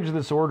package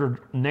that's ordered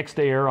next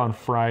day air on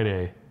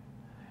Friday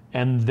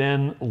and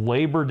then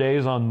Labor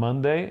Day's on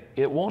Monday,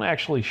 it won't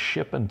actually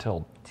ship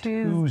until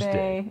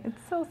Tuesday.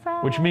 It's so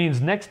sad. Which means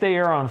next day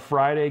air on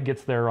Friday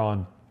gets there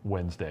on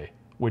Wednesday,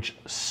 which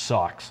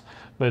sucks.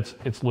 But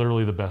it's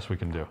literally the best we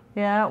can do.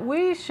 Yeah,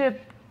 we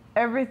ship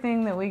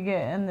everything that we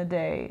get in the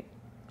day.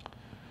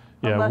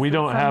 Yeah, we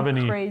don't have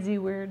any crazy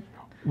weird.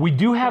 We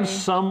do have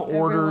some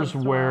orders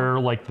where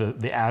like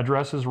the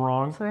address is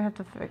wrong. So we have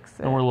to fix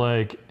it. And we're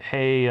like,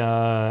 hey,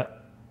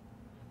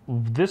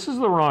 this is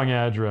the wrong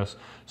address.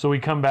 So we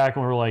come back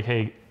and we're like,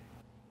 hey,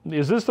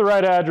 is this the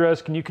right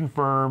address? Can you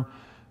confirm?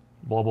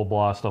 Blah, blah,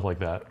 blah, stuff like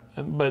that.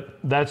 But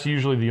that's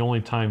usually the only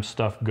time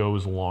stuff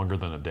goes longer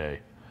than a day.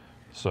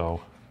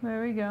 So.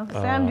 There we go.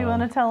 Sam, do you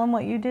want to tell them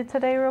what you did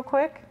today real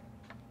quick?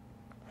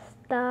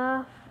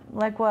 Stuff.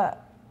 Like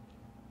what?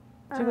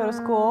 Did you go to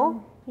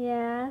school?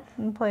 Yes.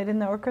 And played in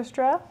the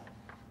orchestra?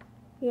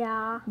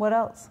 Yeah. What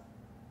else?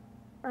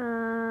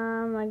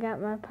 I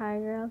got my pie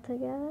girl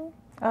together.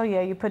 Oh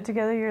yeah, you put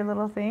together your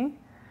little thing?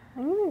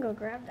 I'm gonna go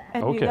grab that.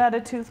 And you got a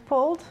tooth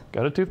pulled?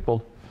 Got a tooth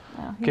pulled.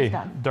 Oh, he's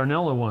done.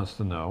 Darnella wants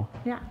to know.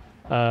 Yeah.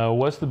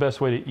 What's the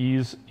best way to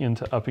ease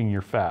into upping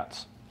your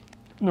fats?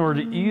 In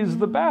order to ease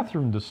the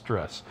bathroom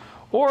distress.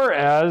 Or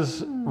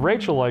as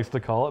Rachel likes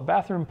to call it,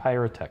 bathroom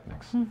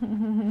pyrotechnics.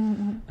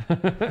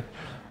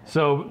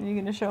 So are you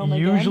gonna show them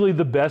usually again?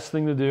 The best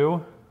thing to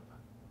do.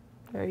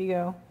 There you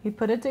go. You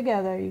put it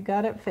together. You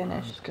got it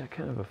finished. It's got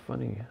kind of a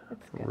funny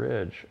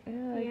ridge.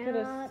 Yeah, I could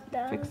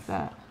have fixed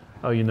that.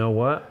 Oh, you know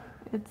what?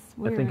 It's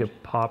weird. I think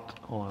it popped.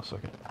 Hold on a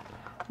second.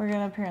 We're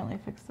gonna apparently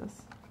fix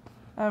this.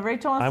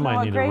 Rachel wants I to know might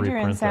what need to grade you're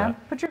in, reprint Sam.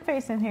 that. Put your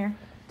face in here.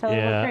 Tell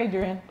them what grade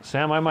you're in.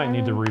 Sam, I might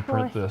need to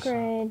reprint this.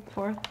 Grade.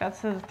 Fourth.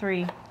 That's a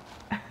 3.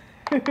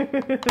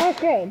 Fourth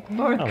grade.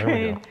 Fourth there we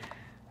grade. go.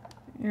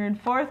 You're in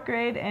 4th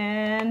grade,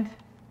 and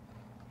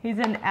he's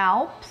in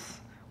ALPS,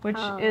 which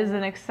is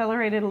an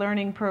accelerated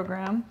learning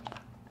program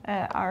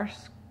at our.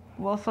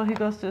 Well, so he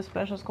goes to a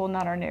special school,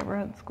 not our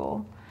neighborhood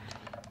school.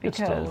 It's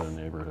still a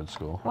neighborhood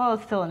school. Well,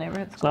 it's still a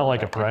neighborhood school. It's not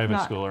like a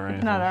private school or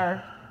anything.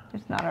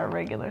 It's not our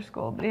regular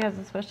school, but he has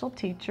a special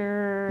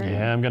teacher.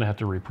 Yeah, I'm gonna have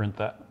to reprint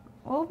that.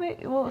 Will it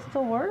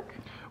still work?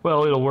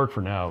 Well, it'll work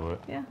for now,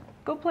 but Yeah.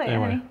 Go play it,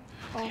 anyway.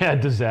 honey. Yeah,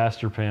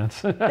 disaster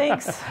pants.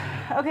 Thanks.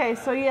 Okay,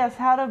 so yes,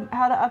 how to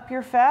up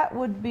your fat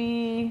would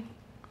be.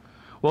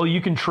 Well,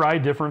 you can try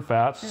different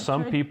fats.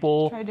 Some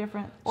people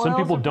different. Some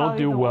people Oils are don't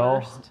do probably the well.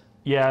 worst.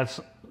 Yeah,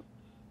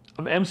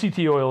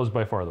 MCT oil is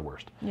by far the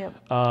worst. Yep.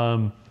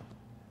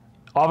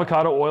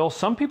 Avocado oil.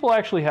 Some people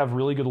actually have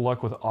really good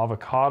luck with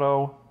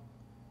avocado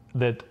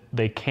that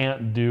they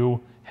can't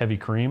do heavy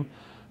cream.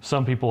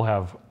 Some people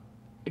have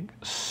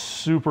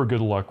super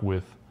good luck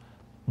with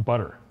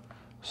butter.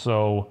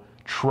 So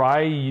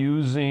try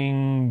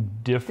using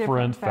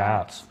different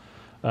fats.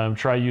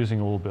 Try using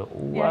a little bit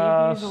less.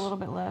 Yeah, you can use a little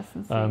bit less.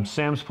 And see.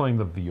 Sam's playing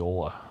the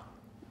viola.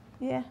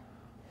 Yeah.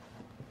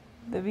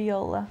 The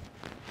viola.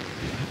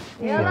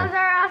 Violas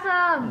are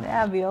awesome.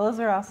 Yeah, violas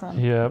are awesome.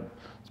 Yep.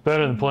 It's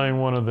better than playing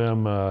one of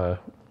them,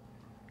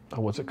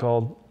 what's it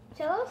called?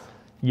 Cellos?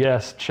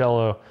 Yes,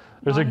 cello.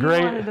 There's a great.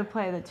 He wanted to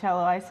play the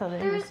cello. I saw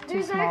that he was too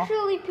There's small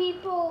actually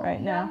people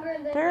right now. younger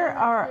than There him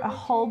are that a play the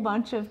whole cello.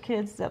 bunch of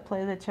kids that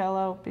play the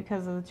cello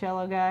because of the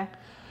cello guy.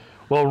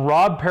 Well,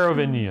 Rob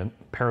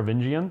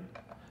Paravingian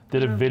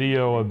did a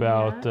video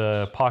about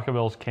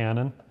Pachelbel's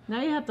canon.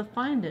 Now you have to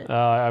find it.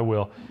 I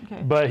will.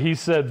 Okay. But he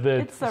said that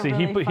It's a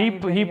really funny he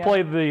video.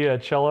 played the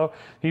cello.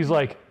 He's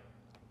like,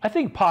 I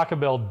think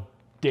Pachelbel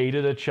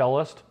dated a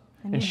cellist,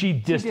 and she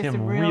dissed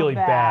him real really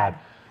bad. bad.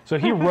 So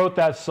he wrote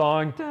that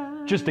song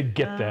just to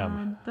get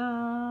them.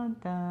 Dun,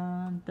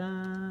 dun,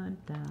 dun,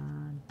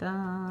 dun,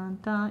 dun,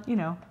 dun. You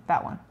know,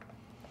 that one.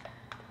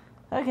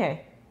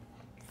 Okay.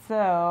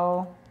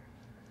 So,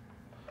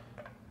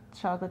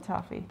 chocolate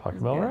toffee. is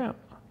Pachelbel good. ramp.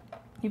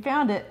 You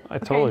found it. I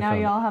totally now found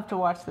it. y'all have to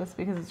watch this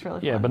because it's really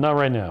fun. Yeah, but not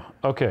right now.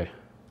 Okay.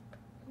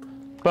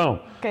 Boom.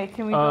 Okay,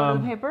 can we go to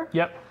the paper?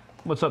 Yep.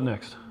 What's up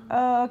next?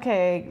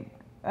 Okay.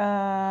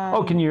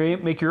 Can you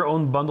make your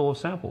own bundle of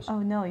samples? Oh,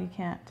 no, you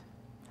can't.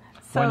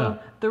 Why So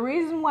not? the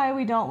reason why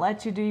we don't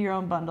let you do your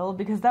own bundle,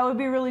 because that would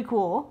be really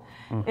cool,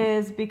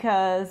 is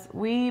because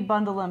we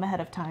bundle them ahead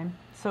of time.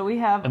 So we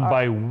have, And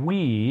by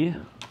we,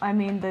 I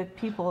mean the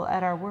people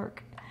at our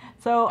work.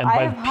 So and I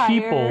by have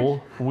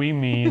people, we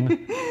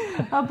mean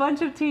a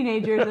bunch of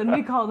teenagers, and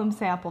we call them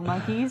sample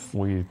monkeys,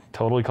 we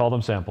totally call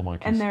them sample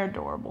monkeys. and they're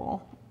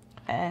adorable.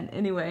 And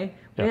anyway,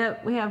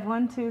 Yep. we have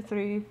 1, 2,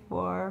 3,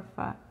 4,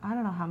 5. I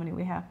don't know how many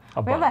we have.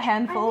 A We have a bunch.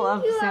 handful of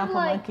I think you sample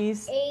have like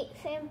monkeys. 8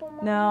 sample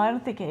monkeys. No, I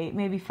don't think 8,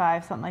 maybe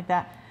 5, something like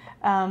that.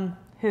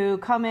 who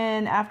come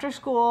in after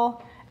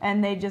school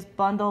and they just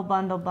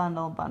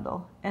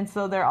bundle. And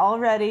so they're all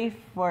ready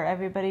for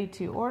everybody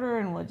to order,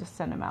 and we'll just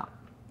send them out.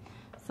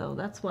 So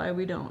that's why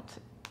we don't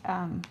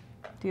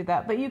do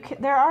that. But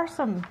there are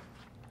some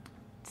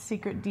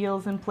secret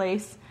deals in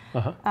place.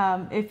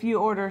 If you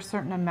order a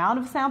certain amount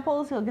of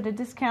samples, you'll get a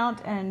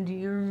discount. And do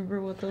you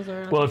remember what those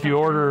are? Well, if you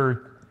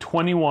order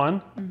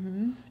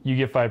 21, you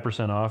get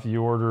 5% off.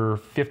 You order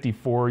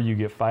 54, you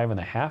get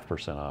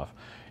 5.5% off.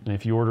 And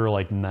if you order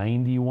like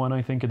 91,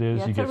 I think it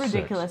is, you get 6. It's a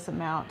ridiculous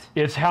amount.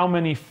 It's how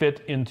many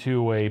fit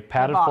into a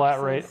padded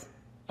flat rate,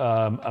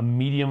 a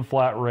medium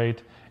flat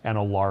rate, and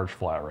a large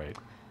flat rate.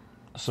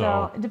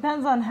 So it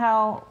depends on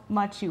how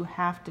much you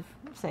have to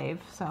save.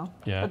 So,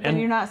 yeah, but then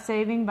you're not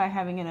saving by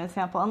having it in a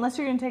sample. Unless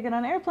you're going to take it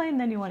on an airplane,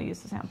 then you want to use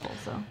the sample.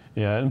 So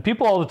yeah, and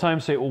people all the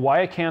time say, well,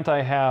 why can't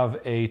I have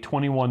a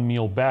 21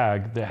 meal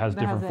bag that has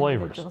different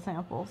flavors?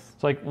 Samples.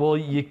 It's like, well,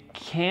 you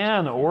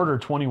can order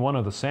 21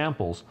 of the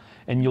samples,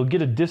 and you'll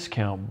get a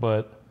discount,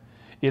 but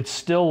it's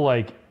still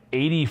like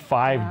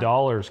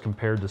 $85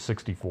 compared to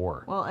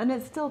 $64. Well, and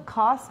it still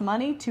costs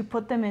money to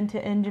put them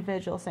into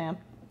individual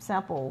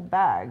sample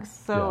bags.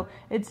 So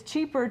it's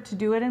cheaper to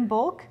do it in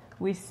bulk.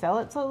 We sell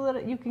it so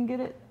that you can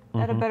get it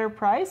at a better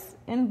price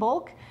in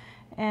bulk.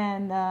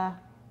 And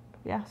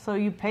so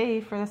you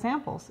pay for the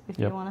samples if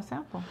you want a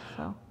sample.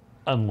 So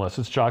unless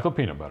it's chocolate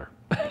peanut butter.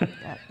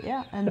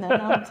 And then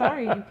I'm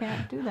sorry, you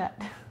can't do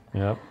that.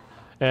 Yep.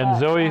 And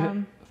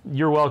Zoe,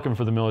 you're welcome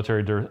for the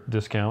military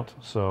discount.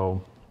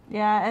 So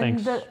yeah, and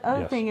thanks. The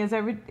other thing is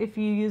if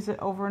you use it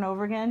over and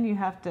over again, you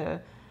have to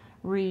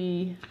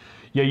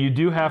yeah, you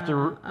do have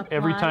to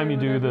every time you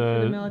do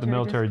the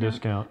military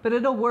discount. But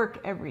it'll work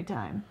every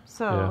time.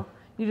 So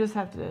you just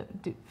have to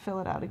fill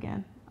it out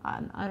again.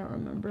 I don't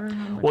remember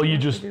how much. Well, you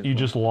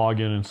just log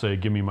in and say,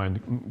 give me my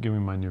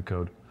new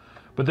code.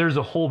 But there's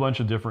a whole bunch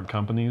of different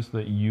companies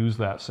that use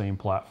that same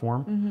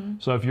platform.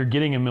 So if you're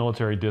getting a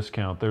military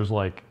discount,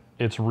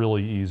 it's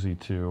really easy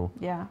to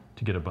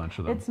get a bunch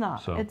of them. It's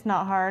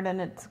not hard,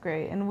 and it's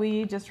great. And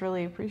we just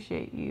really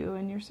appreciate you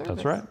and your service.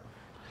 That's right.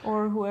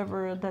 Or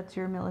whoever that's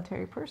your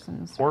military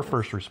person. Or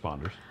first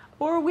responders.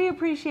 Or we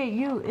appreciate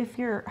you if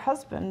your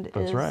husband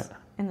is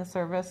in the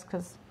service,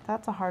 because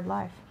that's a hard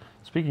life.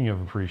 Speaking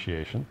of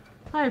appreciation.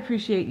 I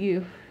appreciate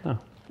you.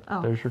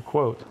 Oh, there's your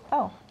quote.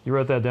 Oh. You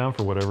wrote that down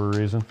for whatever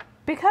reason.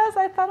 Because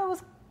I thought it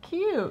was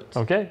cute.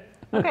 Okay.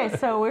 Okay,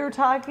 so we're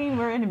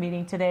in a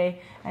meeting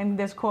today, and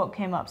this quote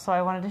came up, so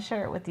I wanted to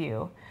share it with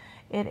you.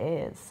 It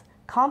is,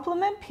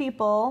 compliment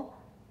people.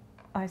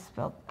 I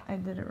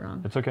did it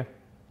wrong. It's okay.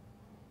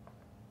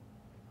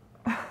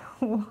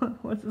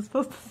 What's it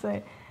supposed to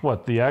say?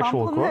 What, the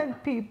actual quote?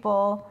 Compliment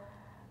people.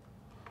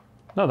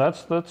 No,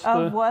 that's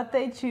of what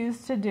they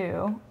choose to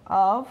do.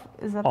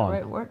 Is that the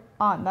right word?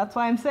 On. That's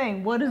why I'm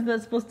saying, what is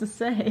that supposed to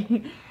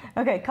say?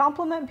 Okay,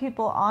 compliment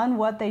people on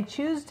what they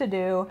choose to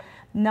do,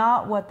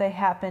 not what they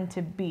happen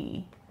to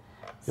be.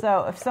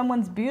 So if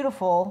someone's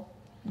beautiful,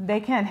 they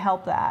can't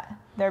help that.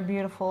 They're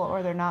beautiful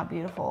or they're not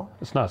beautiful.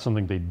 It's not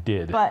something they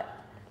did. But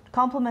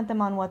compliment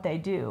them on what they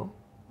do.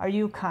 Are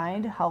you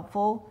kind,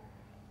 helpful?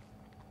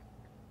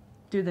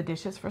 Do the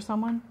dishes for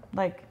someone?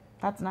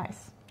 That's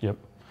nice. Yep.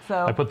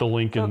 So I put the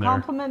link in there.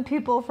 Compliment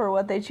people for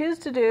what they choose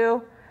to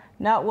do,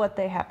 not what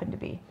they happen to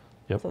be.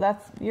 Yep. So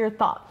that's your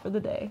thought for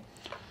the day.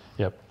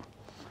 Yep.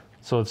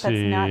 So let's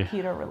see. That's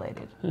not keto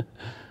related.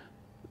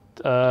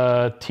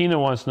 Tina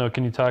wants to know,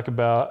 can you talk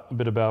a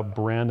bit about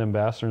brand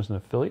ambassadors and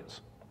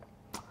affiliates?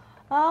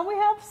 We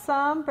have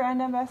some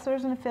brand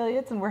ambassadors and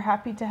affiliates, and we're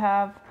happy to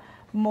have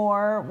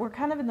more. We're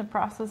kind of in the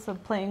process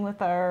of playing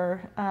with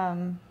our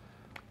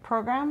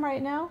program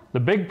right now. The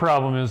big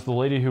problem is the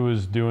lady who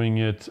was doing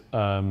it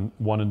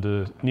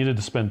needed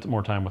to spend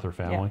more time with her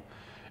family.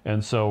 Yeah.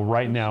 And so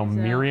right now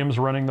Miriam's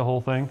running the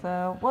whole thing.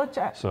 Which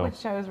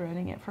I was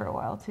running it for a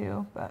while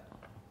too, but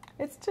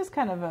it's just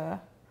kind of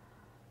a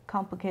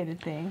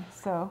complicated thing.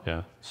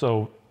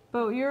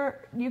 But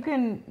you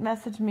can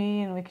message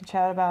me and we can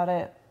chat about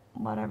it.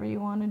 Whatever you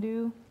want to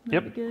do.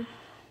 That'd be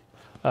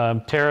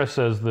good. Tara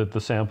says that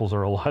the samples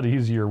are a lot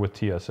easier with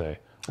TSA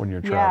when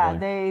you're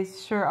traveling. Yeah, they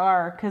sure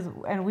are.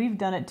 And we've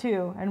done it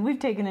too. And we've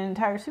taken an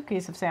entire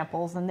suitcase of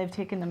samples, and they've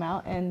taken them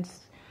out and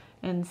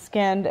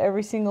scanned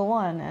every single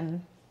one.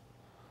 And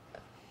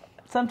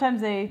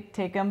sometimes they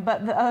take them.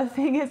 But the other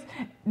thing is,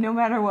 no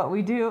matter what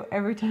we do,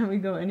 every time we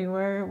go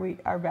anywhere,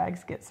 our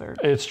bags get served.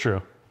 It's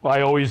true.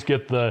 I always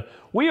get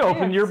we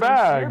opened your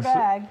bags. Your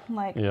bag. I'm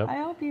like, I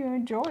hope you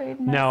enjoyed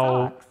my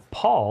socks.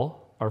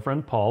 Paul, our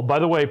friend Paul. By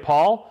the way,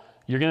 Paul,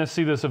 you're going to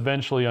see this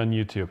eventually on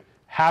YouTube.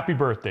 Happy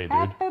birthday, dude.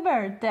 Happy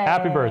birthday.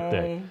 Happy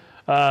birthday.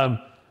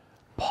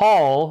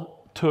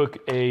 Paul took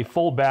a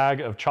full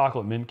bag of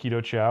chocolate mint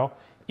Keto Chow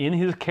in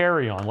his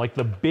carry-on, like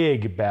the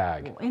big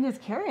bag. In his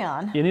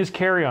carry-on? In his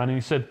carry-on. And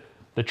he said,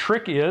 the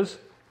trick is,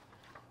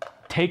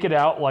 take it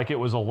out like it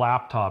was a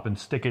laptop and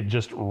stick it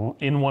just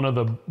in one of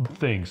the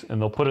things.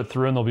 And they'll put it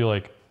through and they'll be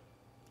like,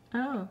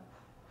 oh,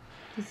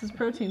 this is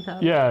protein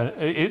powder. Yeah,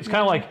 it's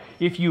kind of like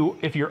if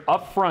you're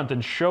up front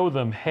and show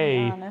them,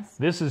 hey,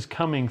 this is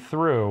coming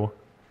through,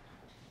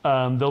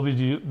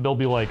 they'll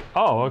be like,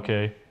 oh,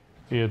 okay,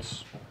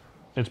 it's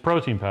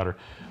protein powder.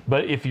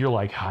 But if you're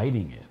like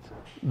hiding it,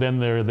 then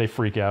they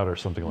freak out or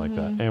something like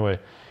that. Anyway,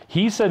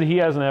 he said he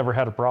hasn't ever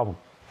had a problem.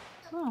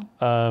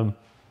 Oh.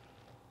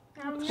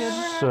 So we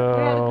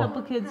had a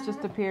couple kids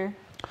just appear.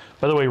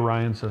 By the way,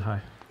 Ryan said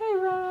hi. Hey,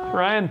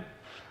 Ryan.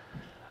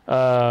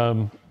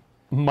 Ryan.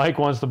 Mike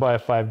wants to buy a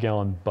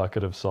 5-gallon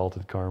bucket of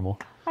salted caramel.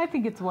 I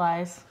think it's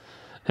wise.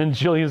 And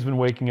Jillian's been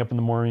waking up in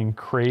the morning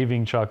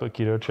craving chocolate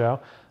keto chow.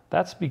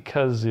 That's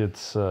because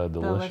it's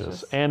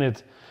delicious.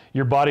 And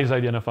your body's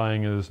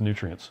identifying it as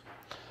nutrients.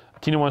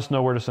 Tina wants to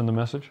know where to send the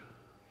message.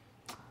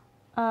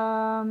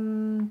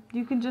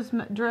 You can just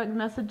direct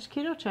message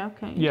Keto Chow,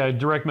 can't you? Yeah,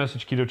 direct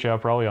message Keto Chow,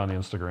 probably on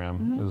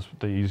Instagram is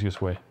the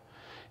easiest way.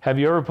 Have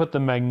you ever put the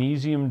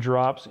magnesium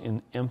drops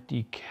in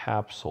empty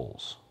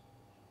capsules?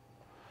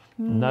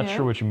 Not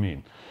sure what you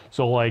mean.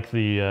 So like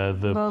the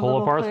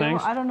pull apart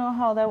things? I don't know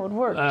how that would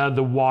work.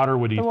 The water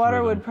would eat through them. The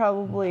water would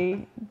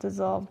probably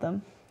dissolve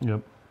them.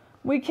 Yep.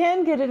 We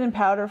can get it in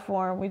powder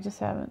form. We just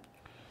haven't.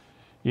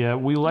 Yeah,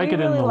 we like it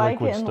in the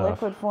liquid stuff.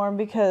 Liquid form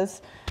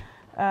because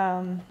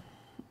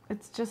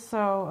it's just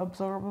so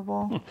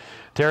absorbable.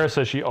 Tara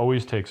says she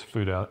always takes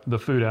the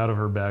food out of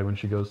her bag when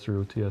she goes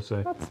through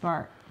TSA. That's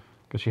smart.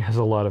 Because she has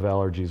a lot of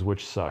allergies,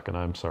 which suck, and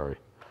I'm sorry.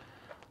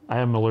 I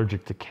am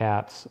allergic to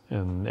cats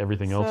and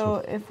everything else. So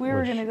if we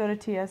were going to go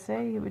to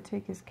TSA, he would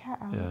take his cat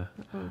out. Yeah.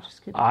 Oh,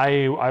 just kidding.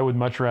 I would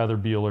much rather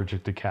be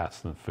allergic to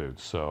cats than food.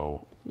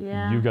 So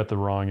you got the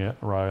wrong end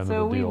of the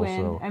deal. We win.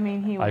 So I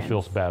mean, he wins. I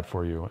feel bad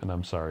for you, and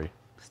I'm sorry.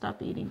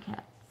 Stop eating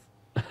cats.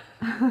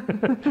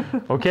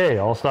 Okay,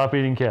 I'll stop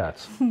eating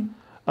cats.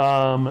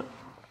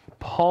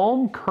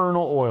 Palm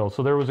kernel oil.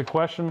 So there was a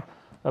question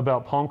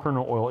about palm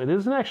kernel oil. It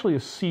isn't actually a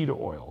seed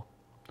oil.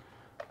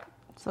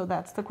 So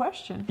that's the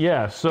question.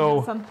 Yeah, so...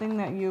 Is it something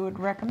that you would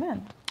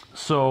recommend?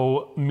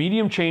 So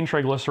medium chain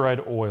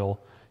triglyceride oil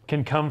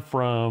can come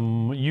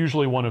from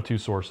usually one of two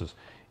sources,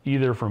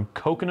 either from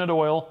coconut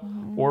oil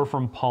or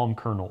from palm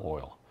kernel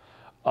oil.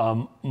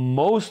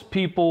 Most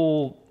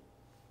people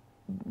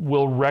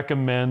will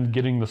recommend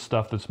getting the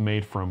stuff that's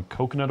made from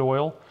coconut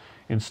oil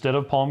instead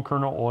of palm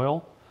kernel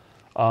oil.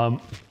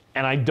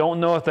 And I don't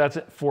know if that's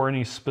for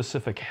any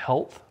specific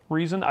health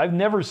reason. I've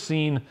never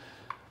seen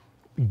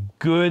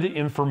good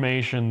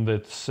information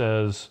that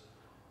says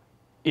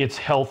it's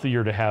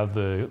healthier to have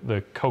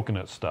the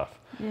coconut stuff.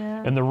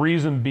 Yeah. And the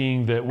reason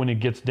being that when it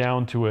gets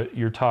down to it,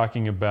 you're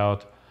talking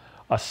about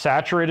a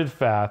saturated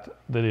fat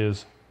that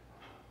is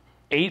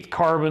 8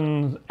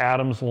 carbon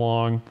atoms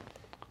long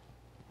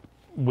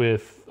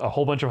with a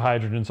whole bunch of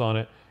hydrogens on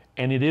it,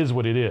 and it is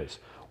what it is.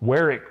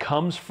 Where it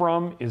comes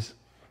from is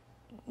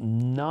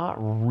not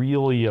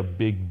really a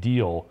big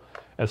deal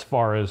as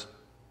far as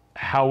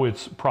how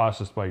it's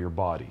processed by your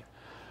body.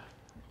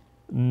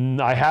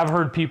 I have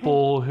heard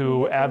people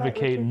who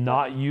advocate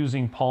not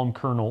using palm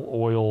kernel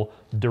oil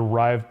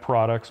derived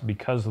products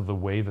because of the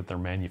way that they're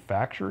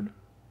manufactured.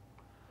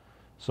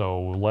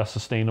 So less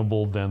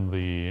sustainable than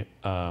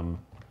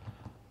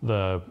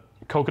the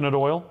coconut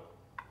oil.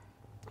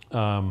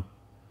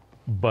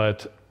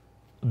 But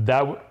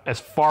that, as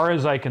far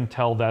as I can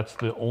tell, that's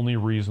the only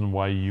reason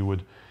why you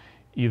would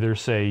either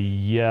say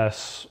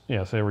yes.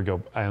 Yes, there we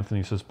go.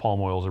 Anthony says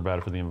palm oils are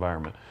bad for the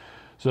environment.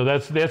 So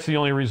that's the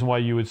only reason why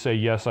you would say,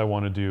 yes, I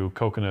want to do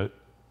coconut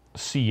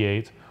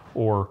C8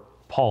 or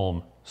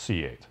palm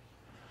C8.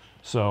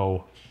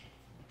 So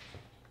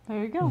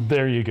there you go.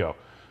 There you go.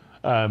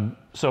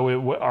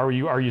 So are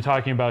you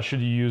talking about should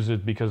you use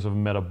it because of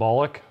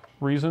metabolic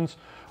reasons,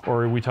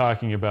 or are we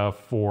talking about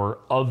for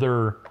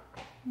other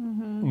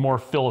more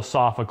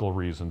philosophical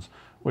reasons,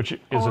 which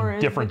is a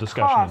different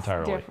discussion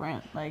entirely?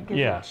 Different, like is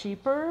it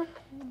cheaper?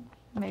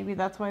 Maybe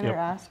that's why they're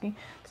asking.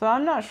 So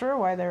I'm not sure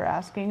why they're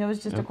asking. It was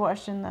just a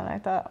question that I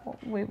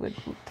thought we would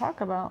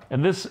talk about.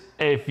 And this,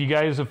 if you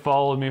guys have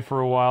followed me for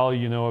a while,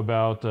 you know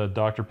about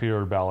Dr.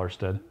 Peter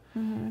Ballerstedt.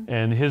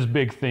 And his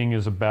big thing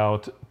is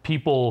about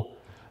people,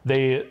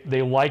 they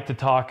like to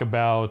talk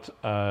about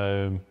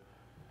the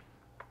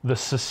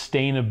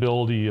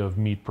sustainability of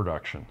meat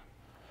production.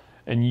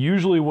 And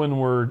usually when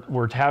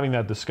we're having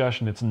that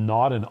discussion, it's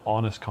not an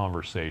honest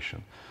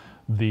conversation.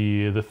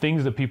 The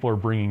things that people are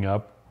bringing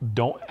up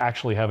don't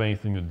actually have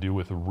anything to do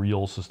with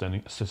real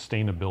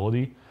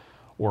sustainability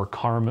or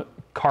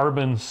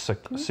carbon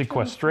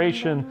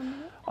sequestration.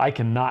 I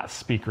cannot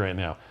speak right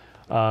now.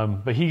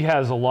 But he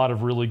has a lot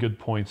of really good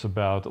points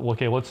about,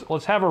 okay,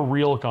 let's have a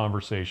real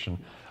conversation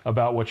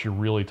about what you're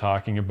really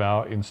talking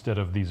about instead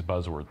of these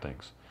buzzword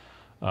things.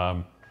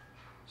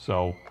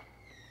 So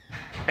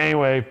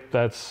anyway,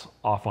 that's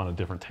off on a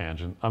different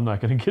tangent. I'm not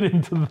going to get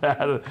into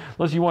that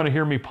unless you want to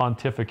hear me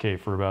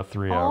pontificate for about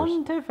 3 hours.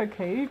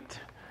 Pontificate.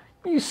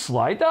 You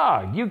sly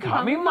dog, you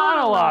got me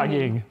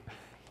monologuing.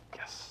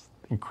 Yes,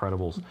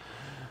 Incredibles.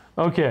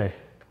 Okay,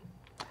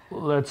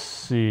 let's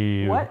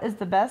see. What is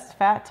the best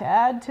fat to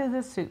add to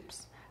the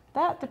soups?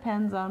 That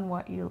depends on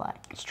what you like.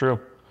 It's true.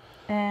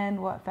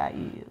 And what fat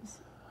you use.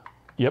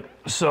 Yep.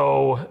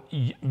 So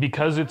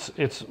because it's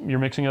you're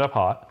mixing it up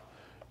hot,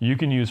 You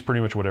can use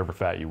pretty much whatever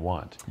fat you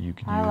want. You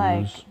can I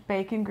use like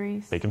bacon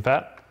grease. bacon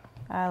fat,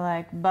 I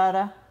like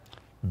butter.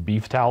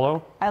 beef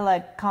tallow. I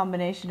like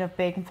combination of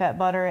bacon fat,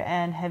 butter,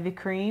 and heavy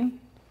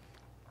cream.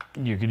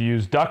 You could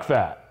use duck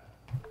fat.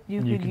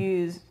 You could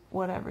use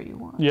whatever you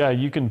want. Yeah,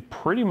 you can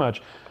pretty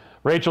much.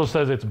 Rachel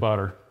says it's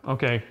butter.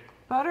 Okay.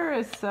 Butter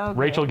is so good.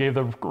 Rachel gave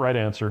the right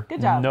answer. Good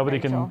job, Nobody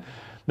Rachel.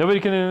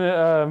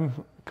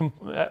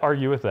 can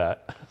argue with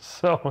that.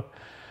 So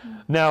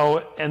now,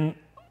 and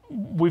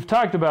we've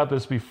talked about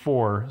this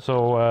before.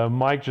 So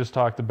Mike just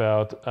talked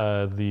about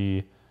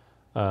the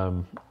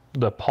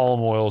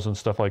palm oils and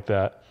stuff like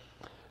that.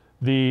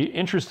 The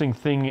interesting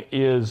thing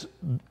is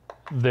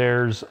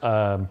there's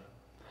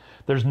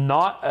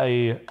not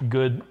a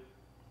good.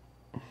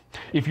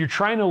 If you're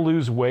trying to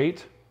lose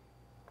weight,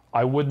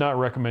 I would not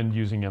recommend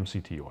using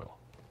MCT oil.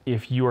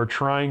 If you are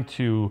trying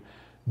to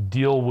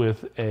deal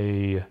with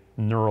a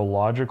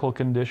neurological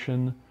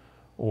condition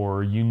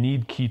or you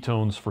need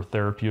ketones for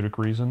therapeutic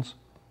reasons,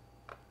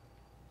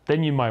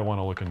 then you might want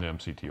to look into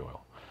MCT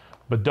oil.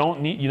 But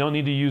you don't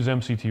need to use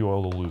MCT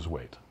oil to lose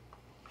weight.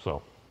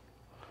 So,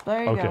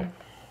 There you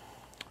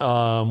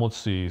go. Let's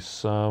see.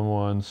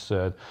 Someone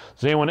said,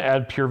 does anyone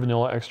add pure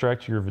vanilla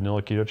extract to your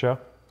vanilla keto chow?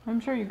 I'm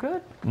sure you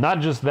could. Not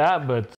just that, but